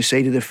space down the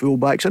side of the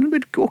full-backs? And we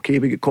get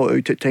caught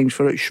out at times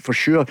for it, for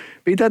sure.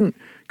 But he didn't,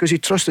 because he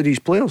trusted his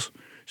players.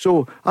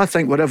 So I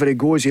think wherever he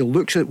goes, he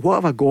looks at, what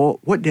have I got?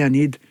 What do I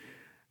need?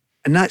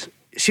 And that's,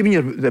 see, when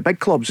you're the big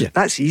clubs,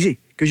 that's easy,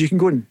 because you can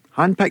go and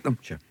handpick them.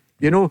 Sure.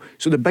 You know,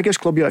 so the biggest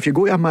club, if you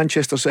go to a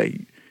Manchester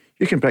City,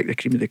 you can pick the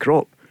cream of the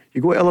crop. You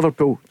go to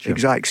Liverpool,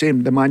 exact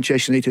same. The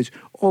Manchester United,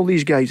 all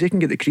these guys, they can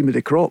get the cream of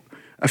the crop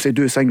if they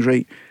do things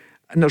right.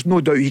 And there's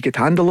no doubt he could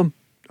handle them.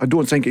 I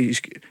don't think he's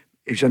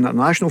in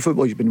international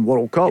football, he's been in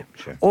World Cup.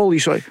 All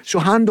these so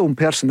handling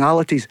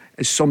personalities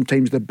is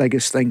sometimes the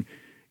biggest thing,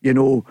 you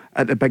know,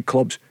 at the big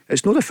clubs.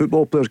 It's not the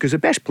football players, because the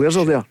best players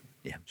are there.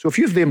 Yeah. So if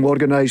you've them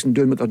organised and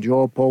doing with their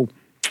job, Paul,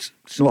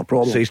 it's not a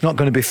problem. So he's not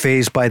going to be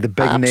fazed by the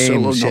big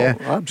names. Not. Yeah,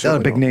 Absolutely the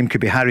other big name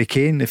could be Harry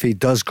Kane if he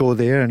does go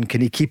there. And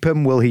can he keep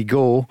him? Will he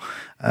go?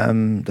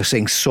 They're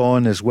saying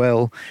Son as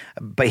well,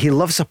 but he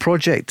loves a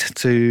project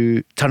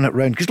to turn it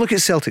round. Because look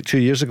at Celtic 2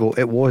 years ago.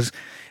 It was,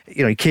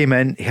 you know, he came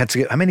in, he had to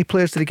get, how many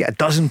players did he get? A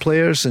dozen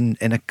players in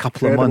a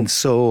couple of months.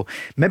 So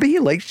maybe he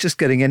likes just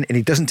getting in, and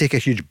he doesn't take a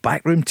huge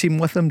backroom team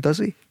with him, does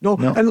he? No.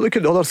 And look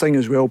at the other thing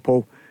as well,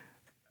 Paul.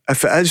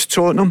 If it is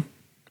Tottenham,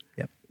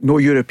 no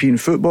European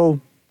football,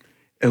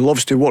 he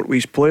loves to work with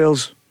his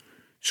players,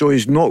 so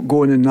he's not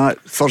going in that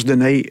Thursday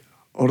night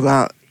or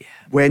that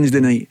Wednesday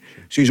night.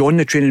 So he's on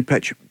the training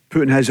pitch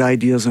putting his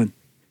ideas in.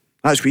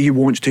 That's what he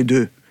wants to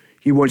do.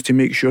 He wants to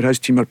make sure his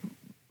team are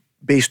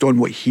based on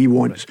what he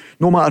wants,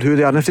 no matter who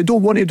they are. And if they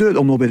don't want to do it,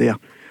 they'll not be there,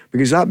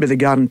 because that'd be the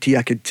guarantee.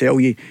 I could tell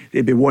you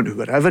they'd be wanting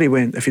wherever he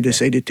went if he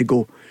decided to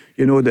go,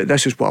 you know, that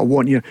this is what I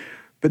want here.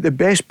 But the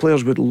best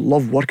players would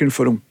love working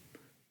for him,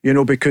 you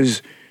know,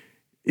 because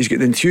he's got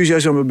the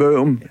enthusiasm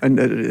about him and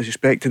the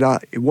respect to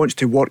that. He wants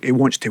to work, he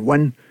wants to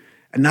win,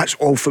 and that's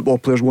all football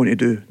players want to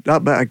do.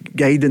 That bit of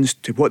guidance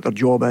to what their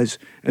job is,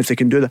 and if they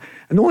can do that.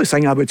 And the only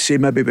thing I would say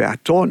maybe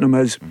about Tottenham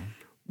is,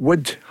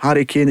 would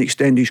Harry Kane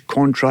extend his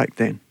contract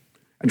then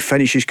and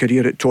finish his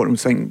career at Tottenham,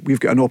 think we've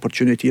got an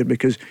opportunity here?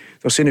 Because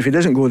they're saying if he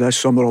doesn't go this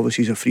summer,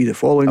 obviously he's a free the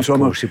following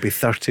summer. Of course, he'll be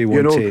 30,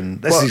 won't he?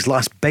 This is his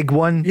last big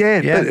one.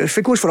 Yeah, but if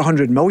it goes for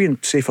 100 million,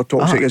 say for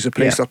talk's sake, is the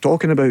price they're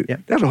talking about,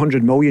 there's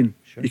 100 million.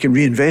 You can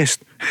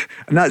reinvest.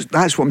 And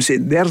that's what I'm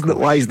saying. There's that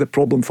lies the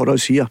problem for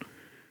us here.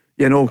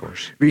 You know,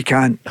 we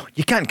can't. No,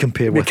 you can't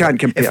compare. We can't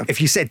compare.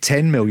 If you said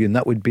 10 million,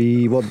 that would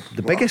be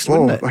the biggest,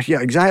 wouldn't it?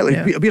 Yeah, exactly.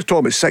 Yeah. We're talking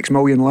about 6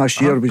 million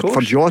last year for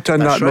Jota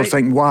and that. And we're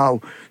thinking,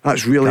 wow,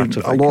 that's really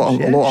a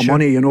lot of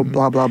money. You know,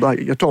 blah blah blah.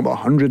 You're talking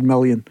about 100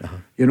 million.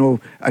 You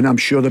know, and I'm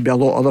sure there'll be a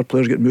lot of other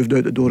players getting moved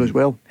out the door as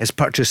well. His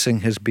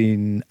purchasing has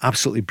been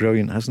absolutely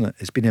brilliant, hasn't it?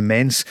 It's been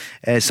immense.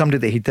 Somebody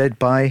that he did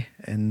buy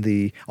in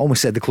the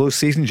close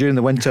season during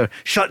the winter,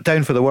 shut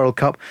down for the World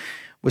Cup,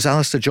 was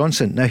Alistair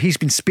Johnson. Now he's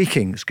been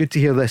speaking. It's good to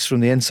hear this from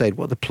the inside.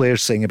 What are the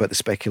players saying about the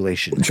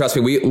speculation? Trust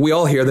me, we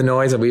all hear the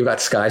noise, and we've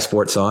got Sky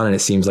Sports on, and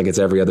it seems like it's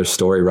every other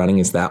story running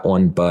is that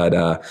one.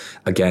 But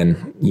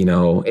again, you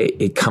know,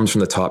 it comes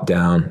from the top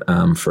down.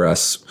 For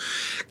us,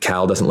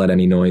 Cal doesn't let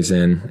any noise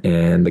in,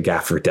 and the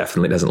gaffer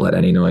definitely doesn't let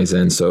any noise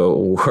in.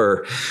 So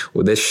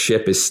this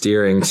ship is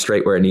steering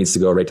straight where it needs to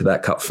go, right to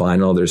that cup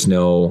final. There's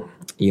no,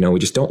 you know, we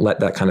just don't let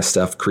that kind of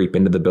stuff creep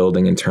into the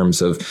building in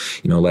terms of,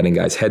 you know, letting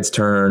guys' heads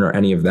turn or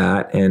any of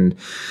that. And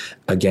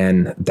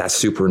again, that's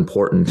super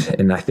important.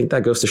 And I think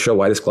that goes to show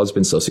why this club's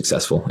been so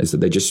successful, is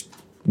that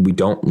we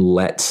don't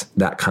let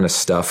that kind of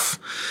stuff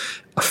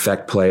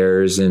affect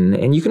players.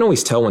 And you can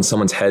always tell when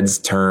someone's head's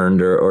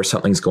turned or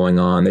something's going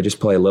on. They just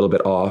play a little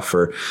bit off,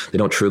 or they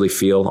don't truly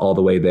feel all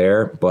the way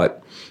there.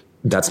 But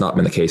that's not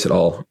been the case at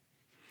all.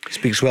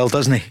 Speaks well,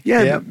 doesn't he?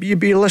 Yeah. You'd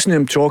be listening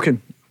to him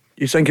talking.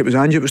 You think it was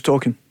Ange that was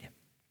talking.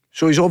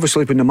 So he's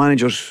obviously, when the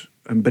manager's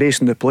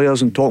embracing the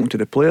players and talking to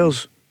the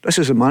players, this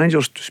is the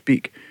manager's to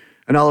speak.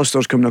 And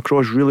Alistair's coming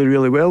across really,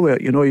 really well with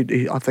it. You know,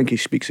 I think he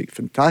speaks it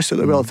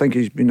fantastically well. I think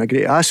he's been a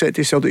great asset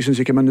to Celtic since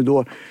he came in the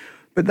door.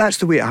 But that's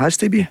the way it has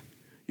to be.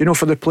 You know,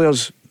 for the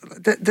players,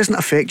 it doesn't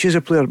affect you as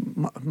a player.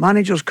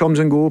 Managers comes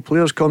and go,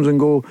 players comes and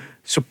go.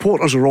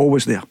 Supporters are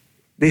always there.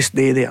 They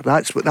stay there.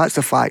 That's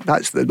the fact.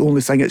 That's the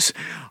only thing it's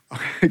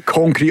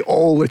concrete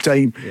all the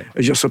time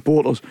is your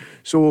supporters.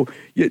 So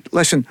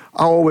listen,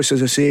 I always,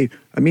 as I say,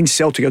 I mean,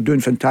 Celtic are doing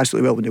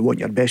fantastically well when they want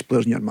your best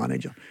players and your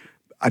manager.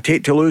 I'd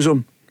hate to lose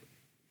them,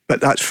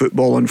 but that's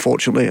football,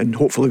 unfortunately. And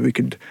hopefully we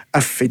could,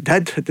 if he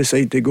did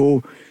decide to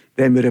go,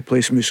 then we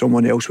replace him with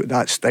someone else with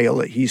that style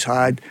that he's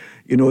had,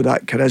 you know,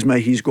 that charisma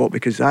he's got,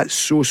 because that's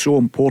so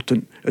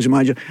important as a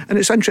manager. And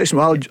it's interesting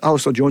what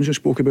Alistair Johnson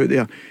spoke about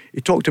there.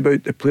 He talked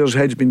about the players'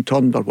 heads being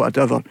turned or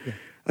whatever.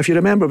 If you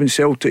remember when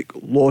Celtic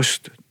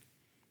lost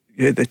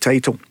the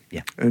title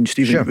and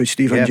with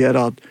Steven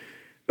Gerrard,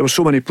 there were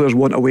so many players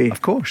went away.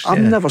 Of course. I've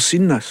never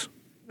seen this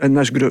in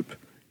this group.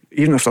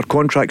 Even if their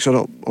contracts are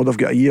up or they've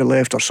got a year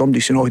left, or somebody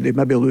saying, oh, they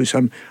maybe lose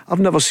him, I've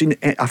never seen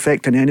it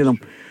affecting any of them.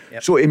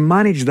 So he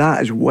managed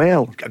that as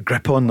well. Got a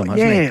grip on them,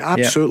 hasn't he? Yeah,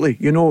 absolutely.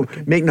 You know,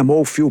 making them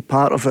all feel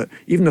part of it,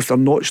 even if they're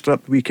not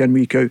stripped week in,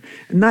 week out.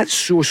 And that's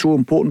so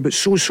important, but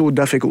so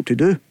difficult to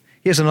do.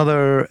 Here's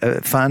another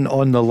fan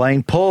on the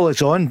line. Paul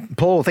is on.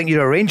 Paul, I think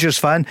you're a Rangers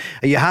fan.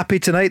 Are you happy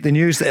tonight? The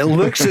news that it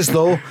looks as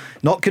though,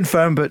 not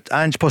confirmed, but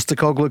Ange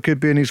Postecoglou could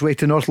be on his way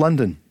to North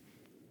London.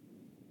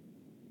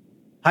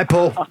 Hi,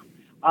 Paul.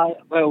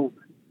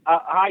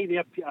 Hi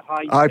there, Peter.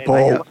 Hi,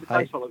 Paul.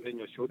 Thanks for having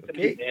your show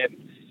tonight.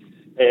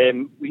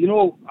 You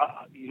know,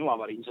 I'm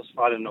a Rangers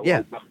fan, and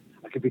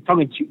I could be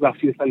tongue in cheek with a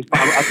few things, but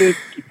I do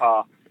keep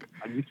a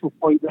neutral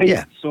point, right?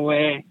 Yeah. So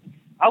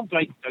I'll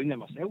drive down there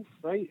myself,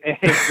 right?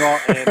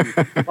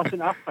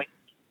 Listen, I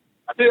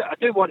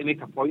do want to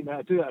make a point there.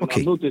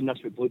 I'm not doing this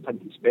with blue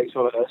tinted specs,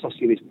 or it's a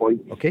serious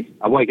point. Okay.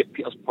 I want to get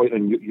Peter's point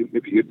on you,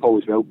 maybe you, Paul,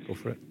 as well. Go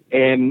for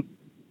it.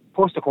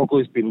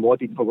 Postecoglou's been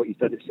lauded for what he's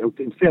did at Celtic,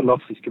 and fair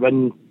enough, he's come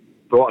in,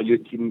 brought a new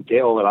team,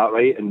 get all of that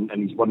right, and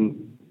he's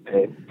won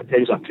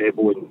potentially a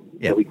treble in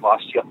the league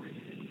last year,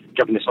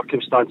 given the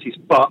circumstances.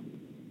 But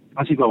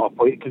as he's not my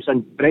point, it comes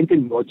in,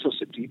 Brendan Rodgers,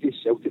 the previous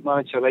Celtic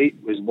manager, right,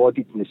 was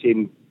lauded in the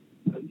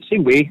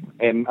same way,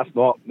 if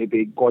not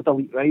maybe God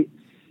elite, right?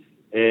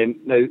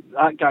 Now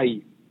that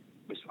guy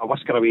was a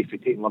whisker away from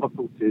taking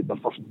Liverpool to the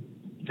first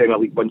Premier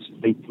League win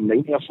since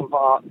 1990 or something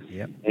like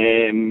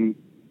that.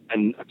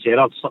 And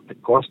Gerrard slipped the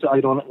cost,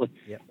 ironically.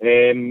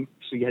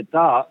 So you had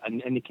that,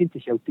 and he came to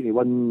Celtic, he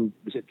won,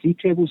 was it 3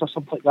 trebles or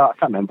something like that? I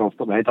can't remember off the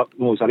top of my head.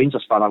 No, as a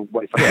Rangers fan, I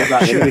want to forget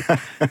that anyway.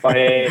 But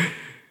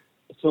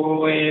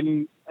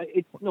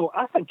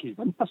I think his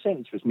win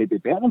percentage was maybe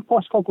better than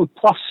Postecoglou.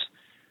 Plus,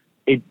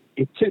 he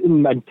took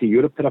them into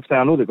Europe and everything.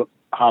 I know they got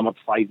hammered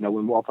 5-0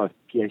 and whatever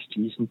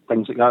PSGs and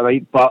things like that,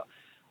 right? But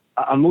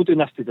I'm not doing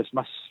this to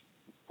dismiss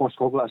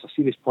Postecoglou. That's a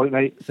serious point,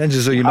 right? Sounds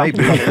as though you might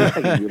be. In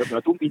Europe, and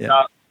I don't mean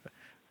that.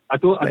 I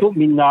don't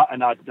mean that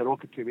in a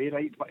derogatory way,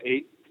 right? But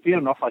fair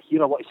enough, I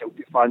hear a lot of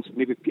Celtic fans,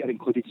 maybe Peter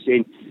included,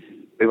 saying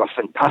we were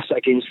fantastic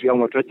against Real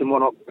Madrid and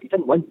whatnot, but he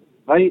didn't win,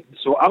 right?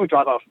 So I would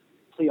rather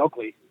play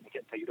ugly and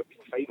get to a European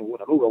final.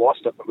 And I know we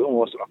lost it, but we only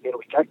lost it with a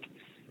penalty kick.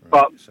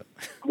 But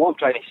what I'm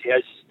trying to say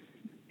is,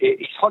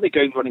 he's hit the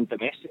ground running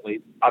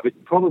domestically. I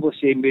would probably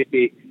say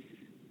maybe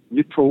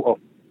neutral or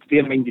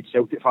fair-minded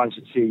Celtic fans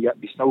would say, yeah,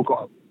 he's still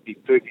got to be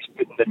proved he's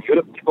putting in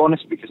Europe, to be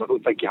honest, because I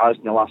don't think he has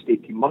in the last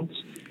 18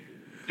 months.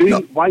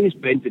 Why is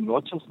Brendan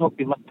Rodgers not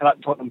been looking at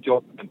that Tottenham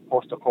job and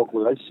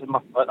Postecoglou is?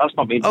 That's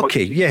my main point.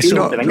 Okay, yeah,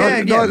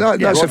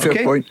 that's a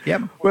fair point.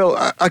 Yep.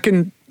 Well, I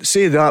can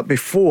say that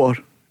before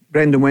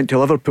Brendan went to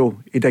Liverpool,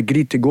 he'd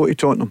agreed to go to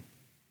Tottenham.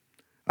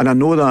 And I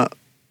know that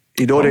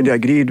he'd already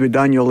agreed with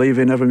Daniel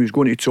Levy and everyone was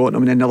going to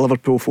Tottenham, and then the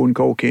Liverpool phone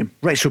call came.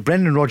 Right, so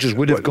Brendan Rodgers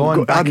would have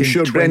gone back I'm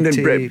sure Brendan,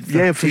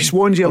 for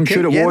Swansea, I'm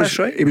sure it was. That's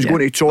right. He was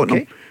going to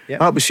Tottenham.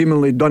 That was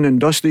seemingly done and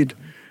dusted,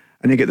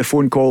 and he get the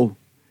phone call,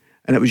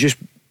 and it was just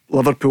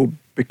Liverpool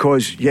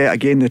because,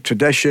 again, the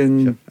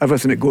tradition,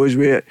 everything that goes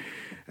with it,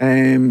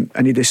 and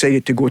he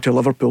decided to go to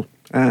Liverpool.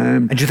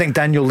 And do you think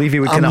Daniel Levy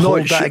would kind of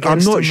hold that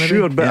against him? I'm not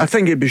sure, but I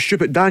think it'd be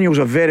stupid. Daniel's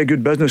a very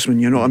good businessman,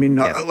 you know what I mean?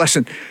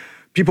 Listen,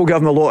 people give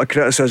him a lot of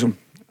criticism,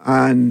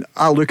 and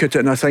I look at it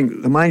and I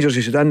think the managers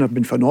he's in have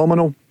been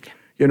phenomenal.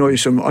 You know,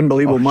 he's some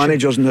unbelievable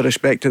managers in the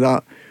respect to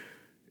that.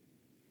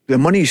 The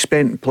money he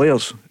spent on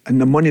players and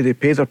the money they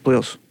pay their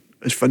players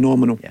is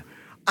phenomenal.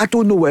 I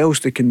don't know what else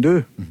they can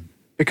do.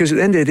 Because at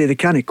the end of the day, they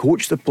can't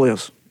coach the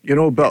players, you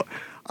know. But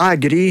I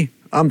agree.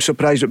 I'm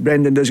surprised that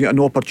Brendan doesn't get an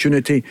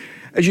opportunity.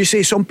 As you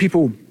say, some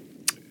people,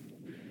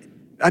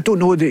 I don't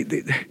know, they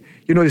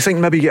think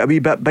maybe you get a wee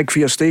bit big for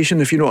your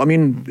station, if you know what I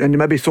mean. And they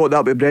maybe thought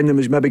that with Brendan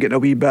was maybe getting a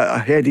wee bit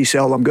ahead of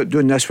himself. I'm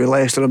doing this with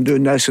Leicester, I'm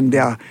doing this, and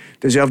they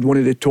deserved one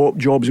of the top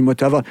jobs and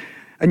whatever.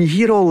 And you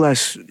hear all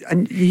this,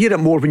 and you hear it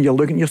more when you're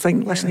looking, you're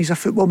thinking, listen, he's a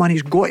football man,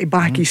 he's got to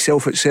back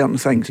himself at certain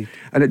things.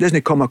 And it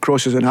doesn't come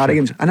across as an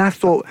arrogance. And I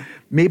thought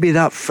maybe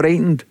that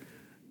frightened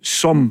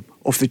some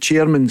of the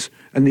chairmans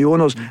and the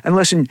owners. And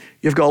listen,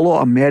 you've got a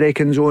lot of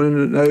Americans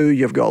owning it now,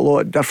 you've got a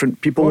lot of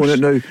different people on it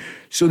now.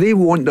 So they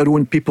want their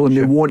own people and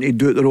they want to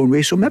do it their own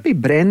way. So maybe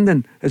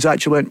Brendan has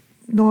actually went,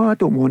 no, I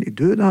don't want to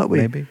do it that way.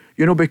 Maybe.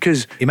 You know,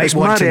 because he might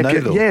want to now,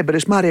 though. Yeah, but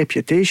it's my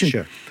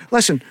reputation.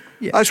 Listen,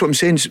 that's what I'm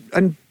saying.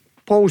 And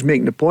Paul's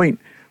making the point.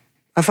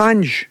 If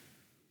Ange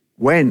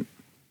went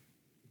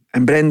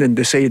and Brendan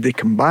decided to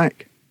come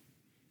back,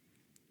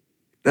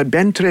 it'd be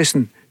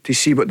interesting to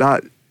see what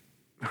that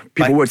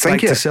people would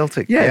think. Back to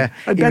Celtic. He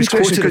was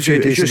quoted a few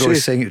days ago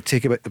as saying it would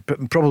take about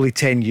probably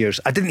 10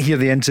 years. I didn't hear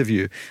the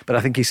interview, but I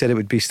think he said it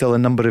would be still a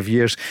number of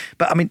years.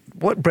 But I mean,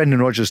 what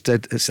Brendan Rodgers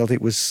did at Celtic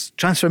was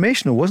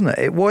transformational, wasn't it?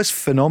 It was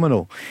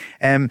phenomenal.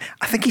 I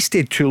think he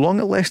stayed too long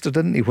at Leicester,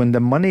 didn't he? When the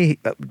money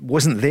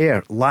wasn't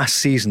there last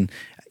season.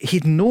 He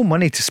had no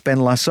money to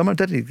spend last summer,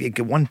 did he? He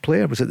got one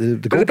player. Was it the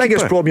goalkeeper? But the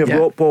biggest problem you've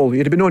got, Paul,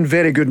 he'd have been on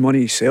very good money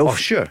himself. Oh,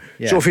 sure.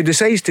 So if he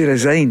decides to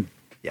resign,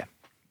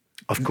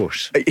 of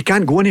course, he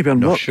can't go anywhere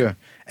and work. Sure.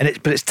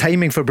 But it's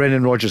timing for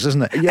Brendan Rodgers,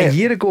 isn't it? A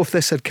year ago, if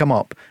this had come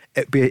up,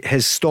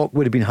 his stock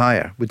would have been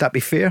higher. Would that be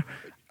fair?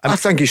 I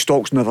think his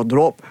stock's never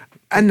dropped.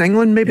 In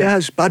England, maybe it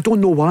has, but I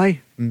don't know why.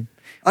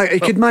 He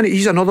could manage.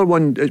 He's another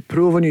one that's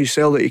proven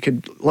himself that he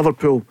could.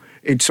 Liverpool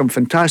had some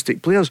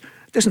fantastic players.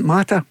 It doesn't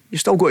matter. You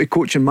still got to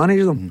coach and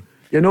manage them.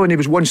 You know, and he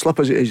was one slip,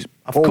 as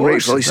Paul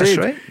rightfully said.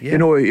 Right, yeah. You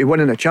know, he won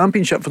in a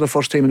championship for the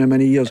first time in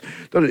many years.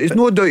 There is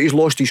no doubt he's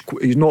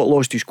not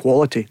lost his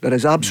quality. There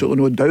is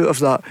absolutely no doubt of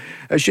that.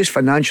 It's just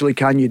financially,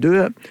 can you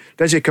do it?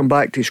 Does he come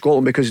back to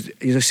Scotland? Because,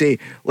 as I say,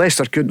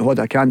 Leicester couldn't hold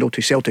a candle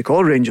to Celtic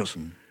or Rangers.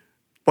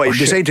 But he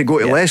decided to go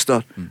to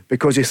Leicester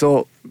because he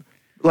thought,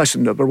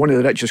 listen, we're one of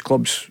the richest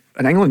clubs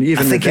in England.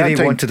 Even I think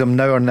they wanted him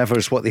now or never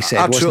is what they said.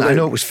 Absolutely. Wasn't it? I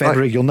know it was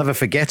February. You'll never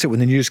forget it when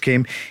the news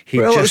came. It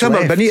was him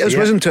at Benitez,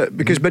 wasn't it?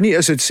 Because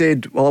Benitez had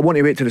said, well, I want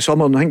to wait to the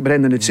summer, and I think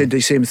Brendan had said the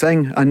same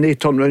thing, and they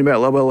turned around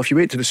and went, well, if you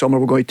wait to the summer,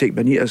 we're going to take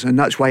Benitez, and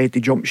that's why he had to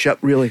jump ship,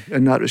 really,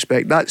 in that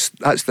respect. That's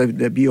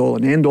the be all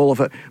and end all of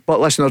it. But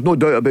listen, there's no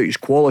doubt about his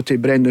quality,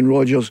 Brendan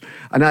Rodgers,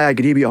 and I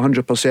agree with you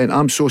 100%.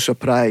 I'm so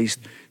surprised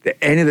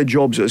that any of the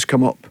jobs that has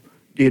come up,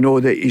 you know,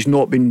 that he's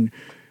not been.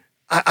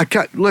 I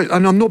can't look,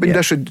 and I'm not being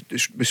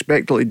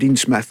disrespectful to Dean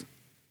Smith.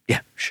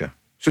 Yeah, sure.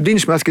 So Dean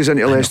Smith goes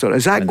into Leicester.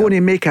 Is that going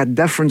to make a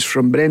difference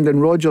from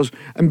Brendan Rodgers?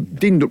 And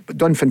Dean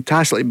done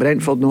fantastically,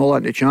 Brentford and all that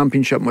in the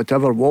Championship and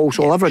whatever.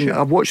 Walsall, everything.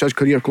 I've watched his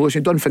career closely.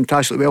 He's done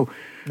fantastically well.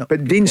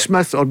 But Dean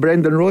Smith or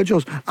Brendan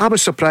Rodgers, I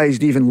was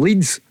surprised even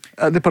Leeds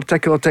at the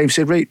particular time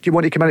said, right, do you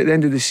want to come in at the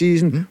end of the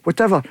season?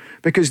 Whatever.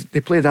 Because they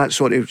play that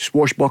sort of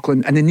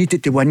swashbuckling and they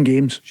needed to win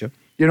games. Sure.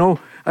 You know,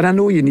 and I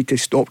know you need to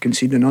stop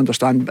conceding and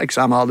understand Big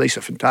Sam Allardyce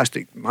a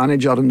fantastic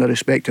manager in the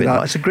respect to that.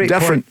 No, it's a great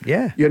different point.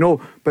 Yeah. You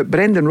know, but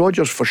Brendan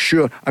Rodgers for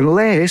sure,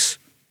 unless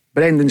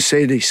Brendan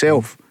said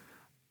himself,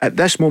 at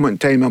this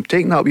moment in time, I'm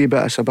taking that wee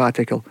bit of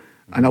sabbatical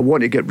and I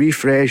want to get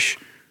refresh,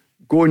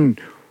 go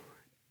and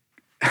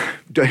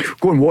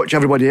watch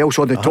everybody else,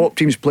 all the top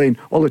teams playing,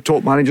 all the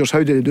top managers,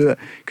 how do they do it?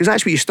 Because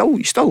that's what you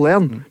still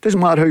learn. It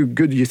doesn't matter how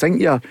good you think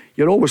you are,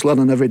 you're always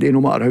learning every day,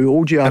 no matter how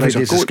old you are. Every as a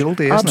day's coach. a school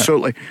day, isn't it?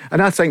 Absolutely.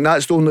 And I think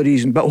that's the only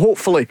reason. But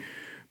hopefully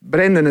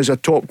Brendan is a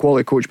top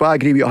quality coach, but I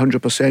agree with you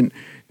 100%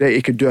 that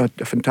he could do a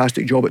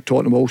fantastic job at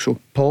Tottenham also.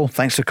 Paul,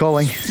 thanks for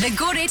calling. The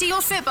Go Radio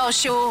Football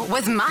Show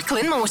with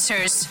Macklin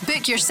Motors.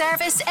 Book your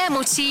service,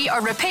 MOT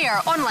or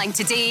repair online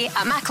today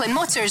at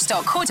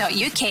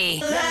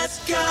macklinmotors.co.uk.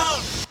 Let's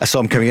go! I saw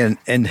him coming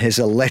in his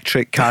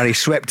electric car. He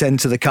swept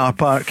into the car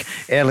park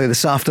early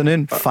this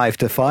afternoon, 5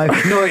 to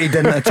 5. No, he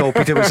didn't at all.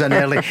 Peter was in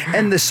early.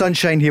 In the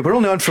sunshine here. We're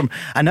only on from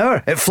an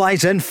hour. It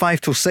flies in 5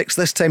 till 6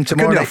 this time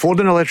tomorrow. Couldn't afford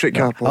an electric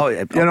car, Paul.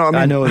 You know what I mean?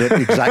 I know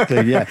that,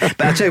 exactly, yeah.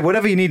 But I tell you,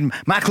 whatever you need,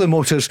 Macklin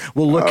Motors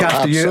will look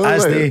after you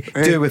as they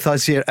do with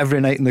us here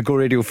every night in the Go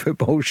Radio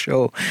Football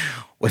Show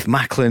with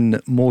Macklin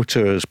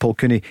Motors. Paul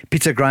Cooney,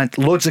 Peter Grant,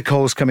 loads of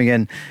calls coming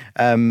in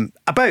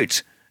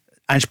about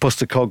Ange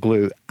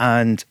Postecoglou,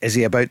 and is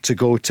he about to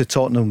go to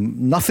Tottenham?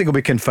 Nothing will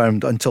be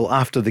confirmed until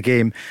after the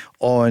game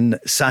on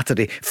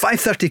Saturday.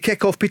 5:30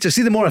 kickoff, Peter.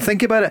 See, the more I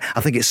think about it,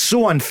 I think it's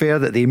so unfair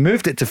that they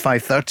moved it to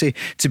 5:30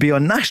 to be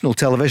on national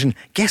television.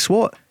 Guess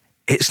what?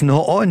 It's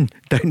not on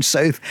down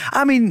south.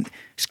 I mean,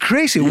 it's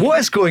crazy. What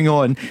is going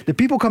on? The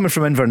people coming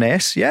from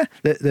Inverness, the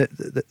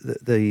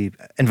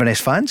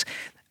Inverness fans,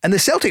 and the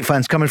Celtic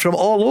fans coming from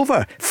all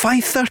over.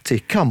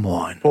 5:30. Come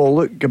on. Oh,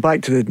 look, go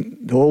back to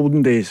the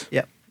olden days.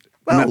 Yeah.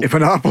 Well,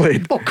 when I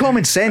played. Well,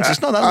 common sense.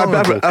 It's not that long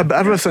ago.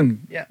 Everything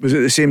was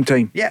at the same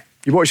time. Yeah.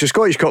 You watched the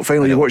Scottish Cup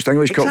final, you watched the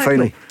English Cup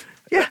final.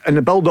 Yeah. And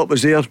the build-up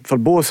was there for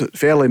both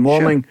at early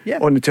morning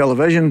on the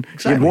television.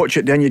 Exactly. You'd watch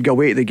it, then you'd go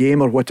away to the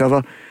game or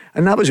whatever.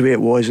 And that was the way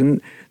it was.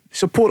 And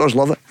supporters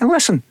love it. And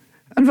listen,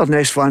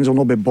 Inverness fans will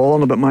not be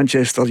bawling about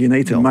Manchester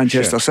United and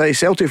Manchester City.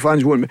 Celtic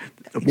fans won't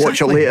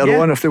watch it later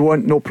on if they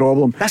want, no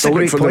problem. That's They'll a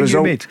great look for point the you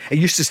result. made. It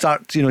used to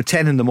start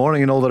 10 in the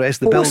morning and all the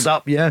rest, the build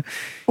up.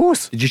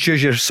 Did you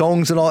choose your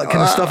songs and all that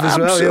kind of stuff as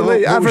well?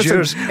 Absolutely. What was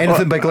yours?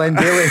 Anything by Glenn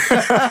Daly?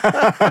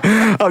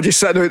 I was just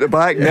sitting out the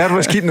back,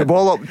 nervous, keeping the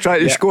ball up,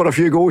 trying to score a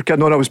few goals,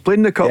 kidding on. I was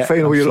playing the cup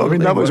final, you know what I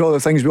mean? That was all the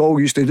things we all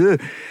used to do.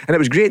 And it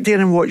was great to hear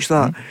and watch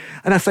that.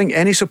 And I think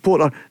any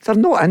supporter, they're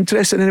not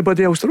interested in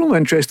anybody else, they're only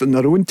interested in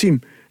their own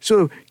team.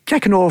 So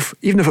kicking off,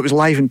 even if it was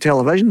live on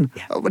television,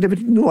 it would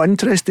have no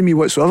interest in me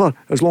whatsoever.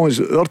 As long as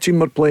our team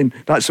were playing,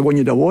 that's the one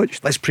you'd have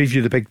watched. Let's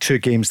preview the big two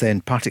games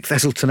then. Partick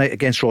Thistle tonight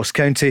against Ross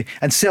County,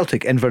 and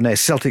Celtic Inverness.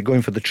 Celtic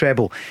going for the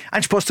treble.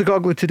 Ange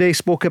Postecoglou today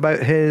spoke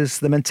about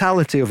the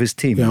mentality of his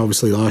team. Yeah,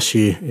 obviously last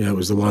year, it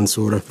was the one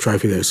sort of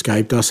trophy that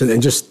escaped us,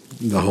 and just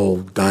the whole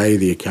day,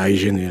 the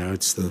occasion.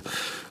 It's the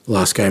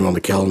last game on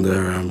the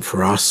calendar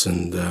for us,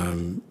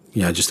 and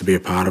just to be a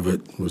part of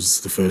it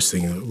was the first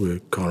thing that we're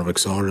kind of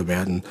excited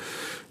about. And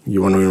you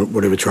want to win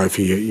whatever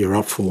trophy you're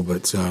up for,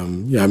 but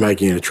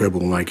making it a treble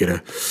will make it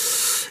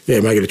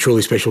a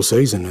truly special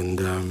season.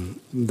 And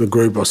the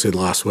group, I said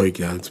last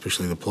week,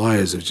 especially the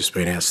players, have just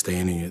been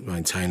outstanding at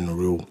maintaining a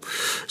real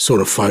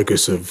sort of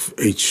focus of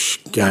each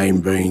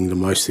game being the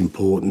most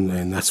important,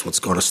 and that's what's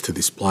got us to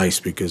this place.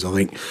 Because I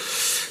think,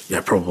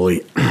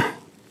 probably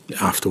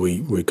after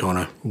we kind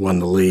of won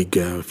the league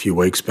a few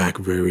weeks back,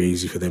 very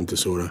easy for them to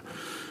sort of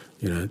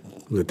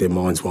let their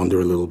minds wander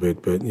a little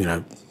bit. But,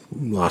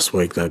 last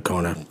week they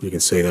you can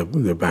see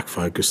they're back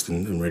focused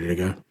and ready to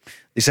go.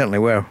 They certainly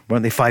were,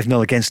 weren't they?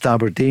 5-0 against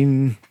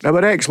Aberdeen. They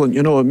were excellent,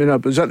 you know. I mean, I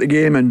was at the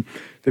game and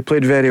they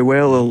played very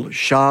well,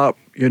 sharp,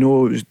 you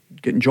know. It was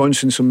getting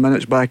Johnson some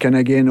minutes back in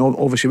again.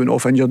 Obviously went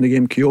off injured in the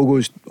game.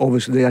 Kyogo's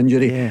obviously the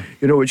injury,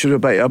 you know, which was a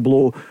bit of a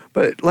blow.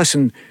 But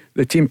listen,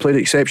 the team played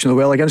exceptionally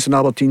well against an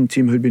Aberdeen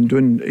team who'd been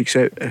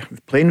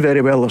playing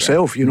very well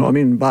themselves. You know what I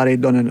mean? Barry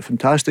had done a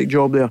fantastic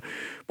job there.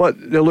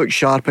 But they looked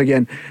sharp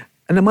again.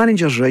 And the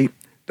manager's right.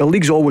 The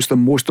league's always the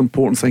most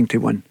important thing to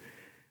win.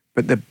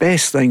 But the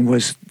best thing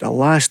was the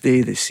last day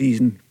of the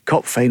season,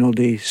 cup final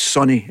day,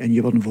 sunny, and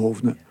you were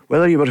involved in it.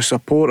 Whether you were a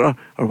supporter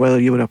or whether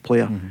you were a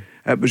player,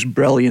 it was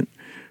brilliant.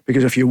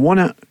 Because if you won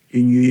it,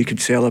 you knew you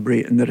could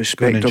celebrate in the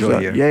respect of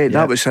that.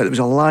 That was it. It was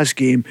the last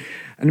game.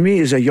 And me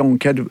as a young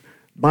kid,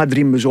 my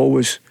dream was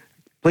always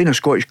playing a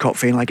Scottish Cup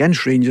final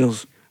against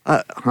Rangers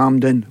at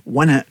Hampden,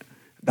 win it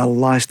the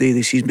last day of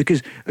the season.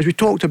 Because as we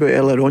talked about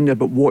earlier on there,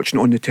 about watching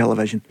it on the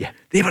television,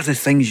 they were the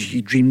things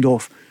you dreamed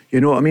of. You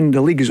know what I mean?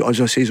 The league,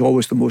 as I say, is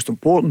always the most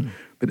important,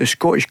 but the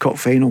Scottish Cup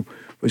final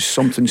was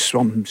something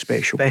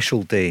special.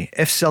 Special day.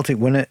 If Celtic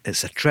win it,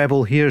 it's a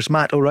treble. Here's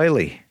Matt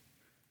O'Reilly.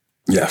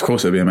 Yeah, of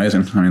course it'd be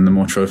amazing. I mean, the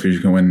more trophies you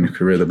can win in your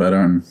career, the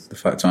better. And the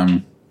fact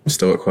I'm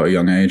still at quite a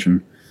young age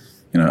and,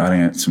 you know,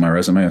 adding it to my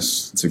resume,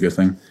 it's a good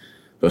thing.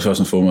 But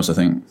first and foremost, I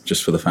think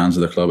just for the fans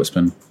of the club, it's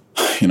been,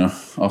 you know,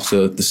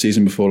 after the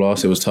season before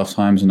last, it was tough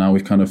times, and now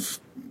we've kind of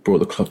brought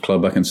the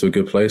club back into a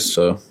good place,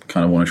 so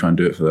kind of want to try and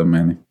do it for them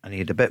mainly. And he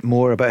had a bit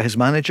more about his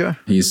manager.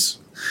 He's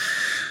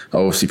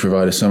obviously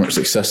provided so much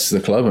success to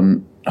the club,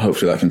 and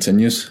hopefully that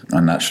continues.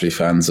 And naturally,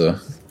 fans are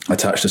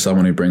attached to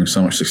someone who brings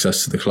so much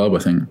success to the club. I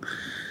think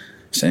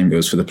same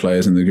goes for the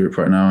players in the group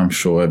right now. I'm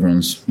sure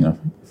everyone's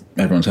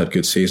had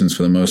good seasons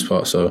for the most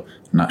part, so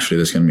naturally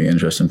there's going to be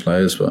interesting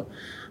players, but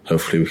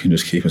hopefully we can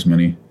just keep as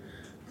many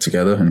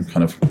together and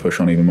kind of push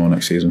on even more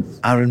next season.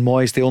 Aaron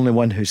Moy's the only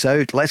one who's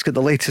out. Let's get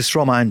the latest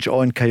from Ange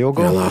on Kyogo.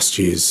 Yeah, last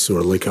year's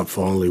sort of League Cup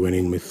final, he went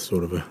in with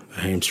sort of a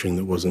hamstring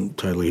that wasn't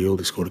totally healed.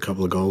 He scored a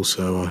couple of goals,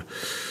 so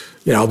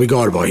I'll be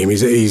guided by him.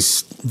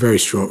 He's very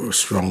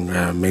strong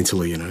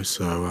mentally, you know.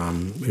 So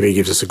if he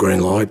gives us a green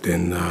light,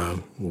 then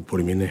we'll put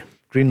him in there.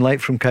 Green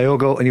light from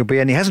Kyogo, and he'll be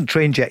in. He hasn't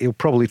trained yet. He'll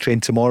probably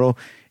train tomorrow.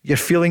 You're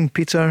feeling,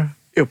 Peter?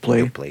 He'll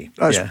play.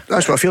 That's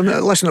what I feel.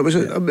 Listen,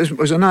 it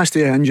was a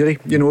nasty injury,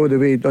 you know, the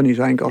way he done his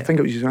ankle. I think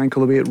it was his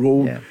ankle, the way it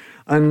rolled.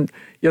 And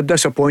you're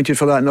disappointed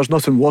for that, and there's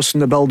nothing worse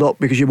than the build-up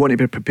because you want to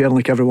be preparing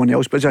like everyone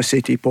else. But as I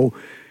say to you, Paul,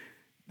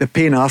 the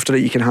pain after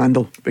it you can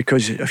handle,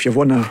 because if you've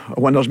won a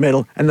winner's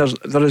medal, and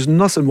there is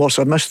nothing worse.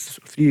 I missed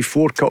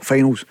 3-4 cup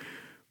finals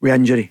with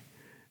injury.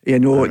 You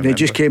know, they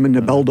just came in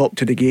the build-up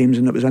to the games,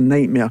 and it was a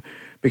nightmare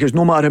because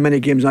no matter how many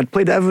games, and I'd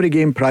played every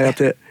game prior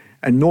to it,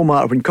 and no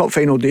matter when cup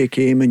final day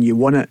came and you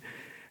won it,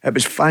 it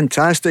was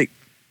fantastic.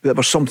 There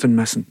was something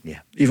missing.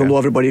 Even though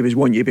everybody was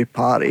wanting you to be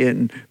partying,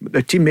 and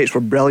the teammates were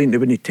brilliant. They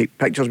wouldn't take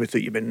pictures with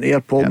you been there.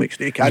 Paul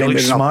McStay carrying you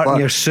looked smart in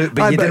your suit,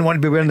 but you didn't want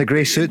to be wearing the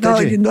grey suit,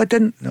 did you? No, I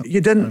didn't. No, you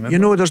didn't. You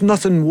know, there's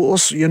nothing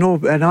worse, you know,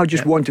 and I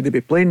just wanted to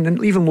be playing,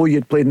 and even though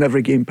you'd played in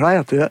every game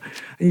prior to it,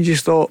 and you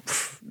just thought,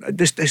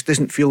 this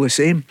doesn't feel the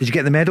same. Did you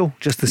get the medal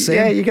just the same?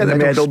 Yeah, you get the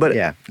medal, but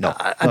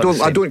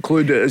I don't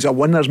include it as a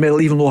winner's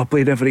medal, even though I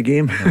played every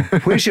game.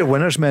 Where's your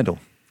winner's medal?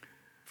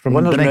 From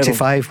the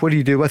 95, what do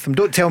you do with them?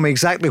 Don't tell me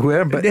exactly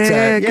where, but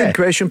good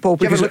question, Paul.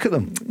 Do you ever look at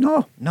them?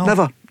 No,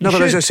 never.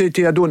 As I said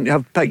to you, I don't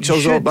have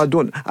pictures up. I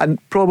don't, and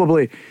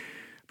probably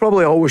I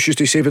always used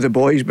to say with the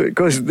boys, but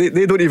because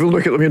they don't even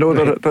look at them, you know,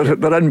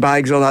 they're in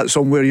bags or that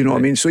somewhere, you know what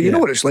I mean. So you know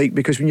what it's like,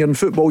 because when you're in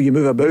football, you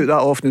move about that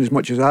often as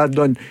much as I've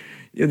done.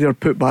 You're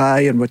put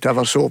by and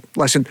whatever. So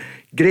listen,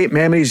 great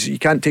memories. You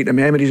can't take the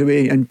memories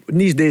away, and when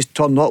these days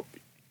turn up,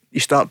 you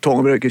start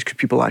talking about it because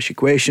people ask you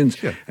questions,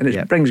 and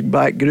it brings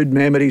back good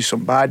memories,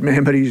 some bad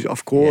memories,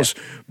 of course,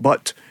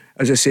 but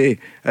as I say,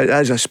 it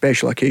is a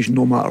special occasion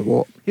no matter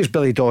what. Here's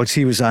Billy Dodds.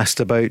 He was asked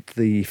about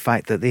the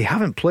fact that they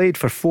haven't played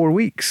for 4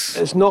 weeks.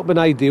 It's not been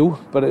ideal,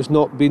 but it's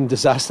not been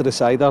disastrous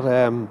either.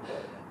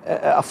 I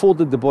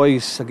afforded the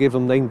boys, I gave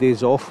them 9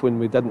 days off when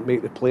we didn't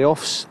make the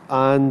playoffs,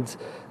 and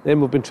then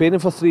we've been training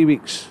for 3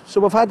 weeks. So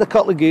we've had a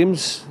couple of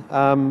games,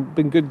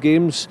 been good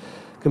games,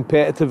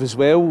 competitive as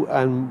well,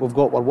 and we've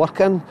got our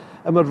work in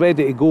and we're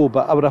ready to go.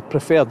 But I would have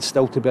preferred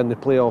still to be in the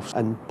playoffs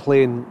and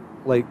playing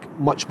like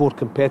much more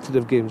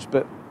competitive games,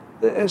 but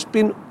it's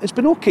been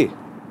okay.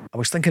 I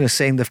was thinking of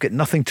saying they've got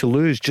nothing to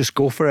lose, just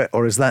go for it,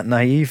 or is that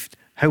naive?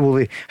 How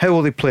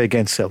will they play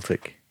against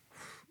Celtic?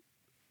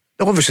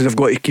 Obviously they've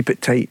got to keep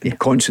it tight and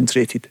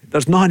concentrated.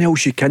 There's nothing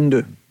else you can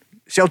do.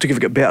 Celtic have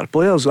got better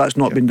players, that's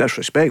not been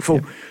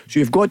disrespectful. So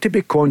you've got to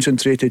be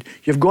concentrated.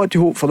 You've got to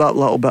hope for that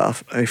little bit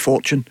of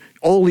fortune.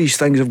 All these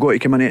things have got to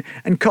come in it.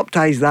 And cup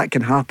ties, that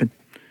can happen.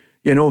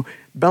 You know,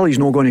 Billy's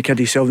not going to kid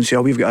himself and say,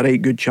 we've got a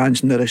right good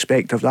chance in the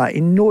respect of that.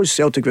 He knows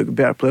Celtic have got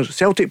better players.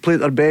 Celtic play at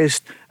their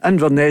best,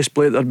 Inverness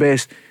play at their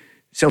best.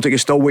 Celtic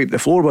has still wiped the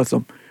floor with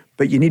them.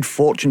 But you need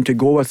fortune to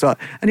go with that.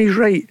 And he's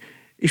right.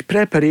 His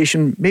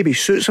preparation maybe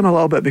suits him a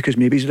little bit because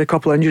maybe he's had a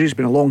couple of injuries,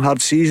 been a long, hard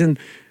season.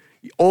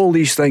 All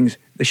these things.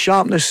 The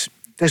sharpness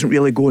doesn't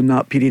really go in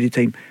that period of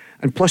time.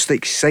 And plus the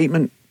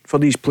excitement for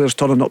these players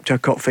turning up to a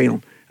cup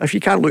final. If you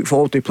can't look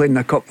forward to playing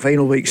a cup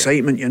final with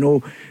excitement, you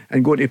know,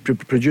 and going to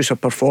produce a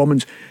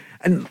performance,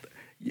 and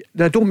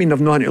I don't mean they've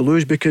nothing to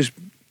lose, because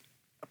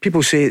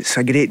people say it's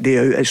a great day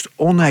out. It's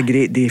only a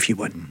great day if you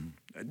win,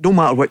 no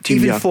matter what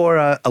team you are. Even for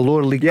a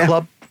lower league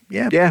club.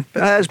 Yeah.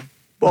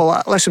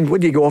 Well, listen,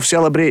 when you go off,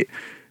 celebrate,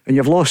 and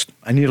you've lost.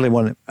 I nearly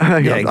won it. I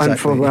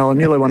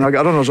nearly won. I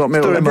got runners up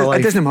medal.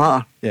 It doesn't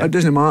matter. Yeah. It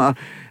doesn't matter.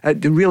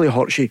 It really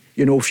hurts you,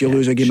 you know, if you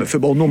lose a game at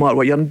football, no matter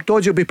what you're.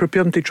 Dodge will be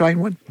preparing to try and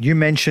win. You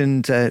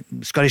mentioned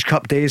Scottish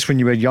Cup days when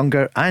you were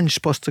younger.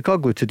 Ange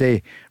Postecoglou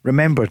today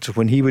remembered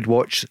when he would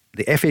watch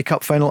the FA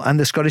Cup final and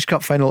the Scottish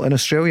Cup final in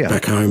Australia.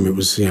 Back home, it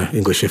was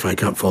English FA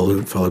Cup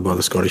followed by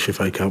the Scottish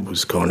FA Cup.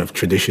 Was kind of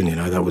tradition, you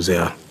know. That was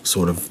our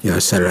sort of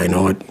Saturday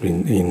night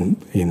in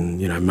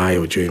May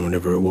or June,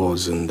 whenever it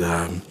was, and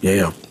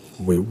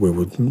we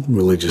would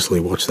religiously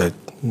watch that.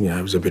 You know,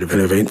 it was a bit of an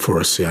event for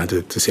us,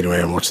 to sit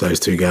around and watch those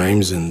two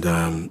games. And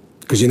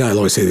because, like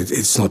I said,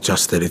 it's not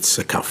just that it's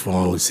a cup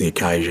final, it's the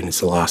occasion,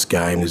 it's the last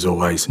game. There's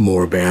always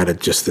more about it,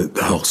 just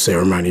the whole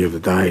ceremony of the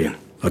day. And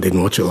I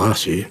didn't watch it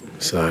last year.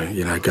 So,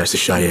 it goes to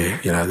show you,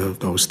 I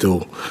was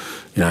still,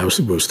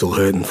 we were still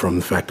hurting from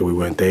the fact that we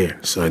weren't there.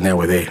 So now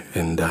we're there.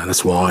 And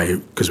that's why,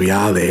 because we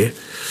are there,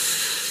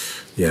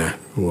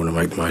 we want to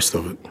make the most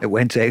of it. It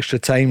went to extra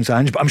times,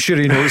 Ange, but I'm sure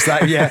he knows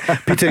that. Yeah,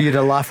 Peter, you'd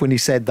have laughed when he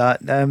said that.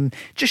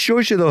 Just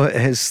shows you, though,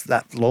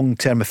 that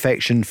long-term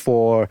affection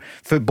for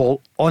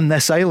football on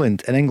this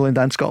island in England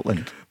and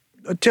Scotland.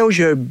 It tells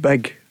you how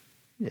big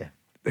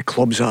the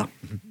clubs are.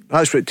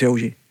 That's what it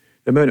tells you.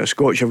 The amount of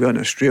Scots you've got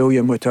in Australia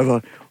and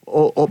whatever,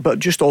 but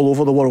just all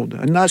over the world.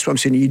 And that's what I'm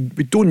saying.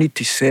 We don't need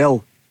to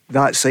sell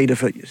that side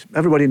of it.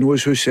 Everybody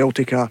knows who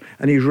Celtic are,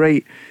 and he's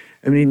right.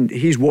 I mean,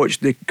 he's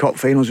watched the cup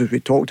finals, as we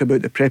talked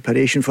about, the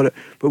preparation for it.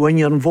 But when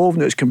you're involved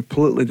in it, it's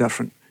completely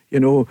different.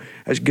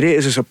 It's great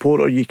as a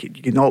supporter. You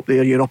get up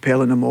there, you're up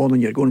early in the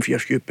morning, you're going for your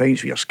few pints,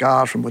 for your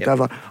scarf and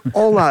whatever. Yep.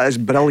 All that is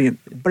brilliant.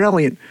 But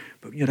when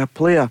you're a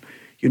player,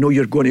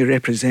 you're going to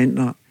represent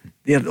that.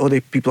 All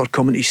the people are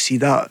coming to see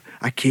that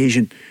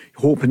occasion,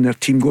 hoping their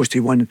team goes to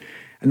win.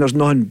 And there's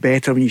nothing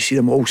better when you see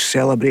them all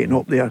celebrating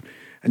up there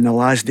in the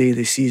last day of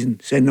the season,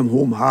 send them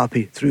home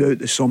happy throughout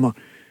the summer.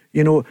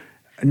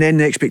 And then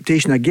the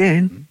expectation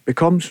again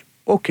becomes,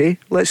 okay,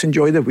 let's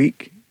enjoy the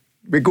week.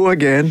 We go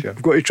again. Sure.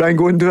 We've got to try and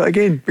go and do it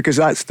again, because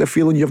that's the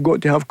feeling you've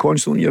got to have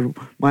constantly. You're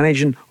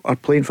managing or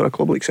playing for a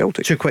club like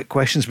Celtic. 2 quick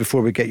questions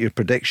before we get your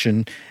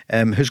prediction.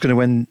 Who's going to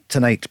win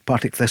tonight?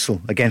 Partick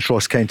Thistle against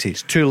Ross County.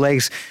 It's 2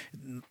 legs.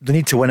 They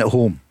need to win at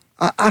home.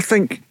 I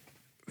think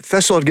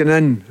Thistle are getting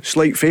in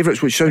slight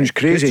favourites, which sounds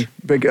crazy.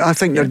 But I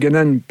think they're getting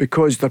in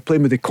because they're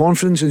playing with the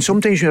confidence. And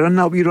sometimes you're in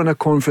that wee run of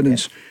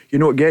confidence.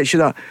 It gets you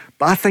that.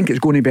 But I think it's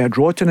going to be a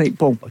draw tonight,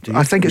 Paul.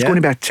 I think it's going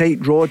to be a tight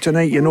draw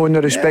tonight, in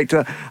the respect to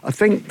it. I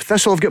think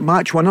Thistle have got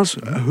match winners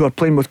who are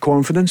playing with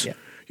confidence,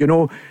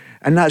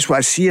 and that's what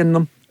I see in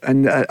them.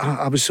 And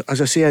I was, as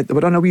I say, they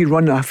were on a wee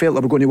run. I felt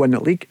they were going to win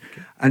the league.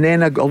 And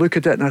then I look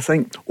at it and I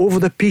think, over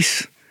the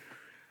piece,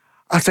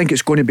 I think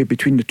it's going to be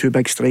between the 2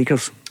 big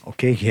strikers.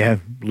 Okay, yeah,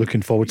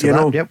 looking forward to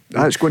that. Yep.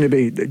 That's going to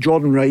be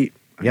Jordan Wright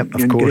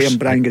and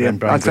Brian Graham.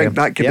 I think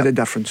that could be the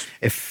difference.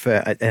 If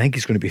I think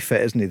he's going to be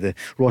fit, isn't he? The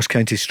Ross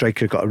County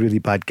striker got a really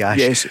bad gash.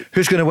 Yes.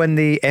 Who's going to win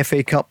the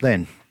FA Cup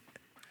then?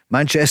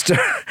 Manchester?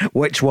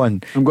 Which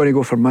one? I'm going to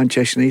go for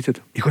Manchester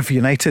United. You're going for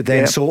United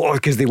then? So,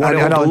 because they want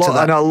to hold on to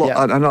that.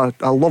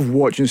 I love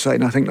watching City,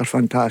 and I think they're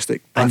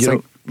fantastic. Man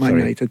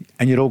United.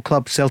 And your old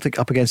club, Celtic,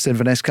 up against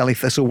Inverness Cali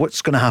Thistle.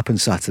 What's going to happen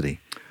Saturday?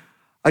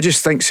 I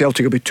just think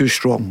Celtic will be too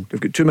strong. They've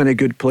got too many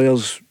good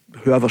players.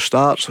 Whoever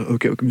starts, who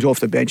comes off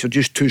the bench, are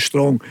just too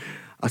strong.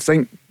 I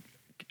think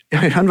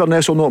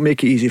Inverness will not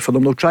make it easy for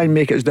them. They'll try and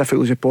make it as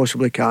difficult as they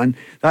possibly can.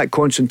 That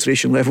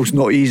concentration level's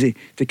not easy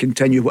to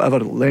continue whatever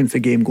length the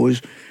game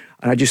goes.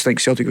 And I just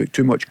think Celtic have got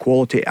too much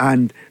quality,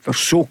 and they're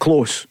so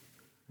close.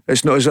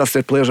 It's not as if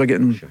the players are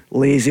getting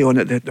lazy on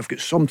it. They've got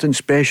something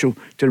special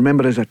to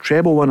remember as a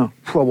treble winner.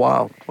 Oh,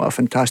 wow, what a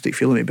fantastic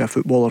feeling to be a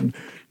footballer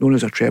known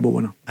as a treble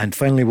winner. And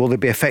finally, will they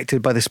be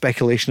affected by the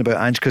speculation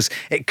about Ange? Because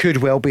it could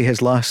well be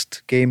his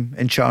last game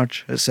in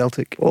charge at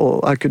Celtic. Well,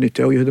 I couldn't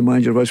tell you who the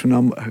manager was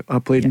when I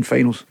played in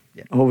finals.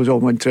 I was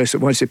all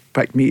interested. Once he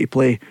picked me to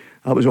play,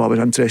 that was what I was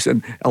interested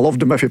in. I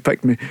loved him if he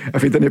picked me.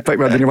 If he didn't pick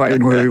me, I didn't want to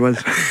know who he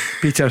was.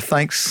 Peter,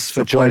 thanks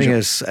for joining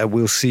us.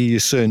 We'll see you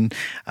soon.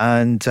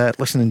 And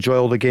listen, enjoy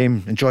all the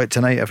game. Enjoy it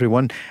tonight,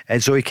 everyone.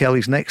 Zoe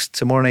Kelly's next.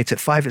 Tomorrow night at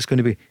 5, it's going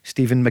to be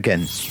Stephen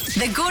McGinn.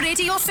 The Go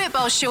Radio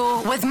Football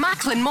Show with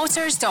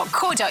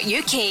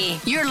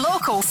MacklinMotors.co.uk. Your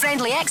local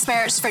friendly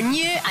experts for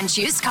new and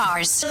used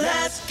cars.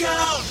 Let's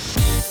go!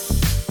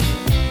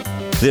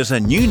 There's a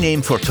new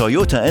name for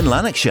Toyota in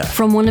Lanarkshire.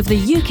 From one of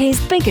the UK's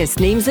biggest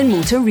names in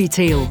motor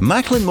retail.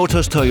 Macklin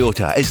Motors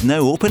Toyota is now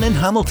open in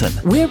Hamilton.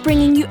 We're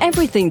bringing you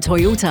everything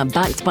Toyota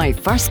backed by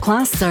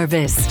first-class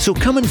service. So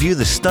come and view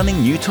the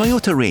stunning new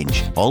Toyota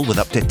range, all with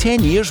up to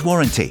 10 years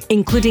warranty.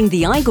 Including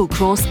the Igo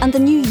Cross and the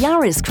new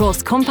Yaris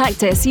Cross compact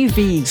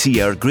SUV.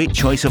 See our great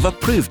choice of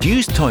approved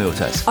used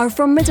Toyotas. Our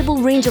formidable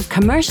range of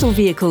commercial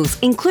vehicles,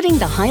 including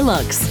the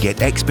Hilux.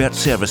 Get expert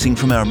servicing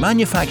from our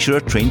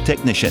manufacturer-trained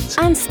technicians.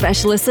 And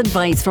specialist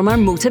advice from our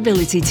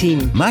Motability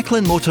team.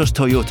 Macklin Motors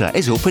Toyota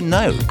is open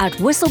now at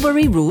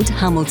Whistlebury Road,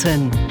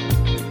 Hamilton.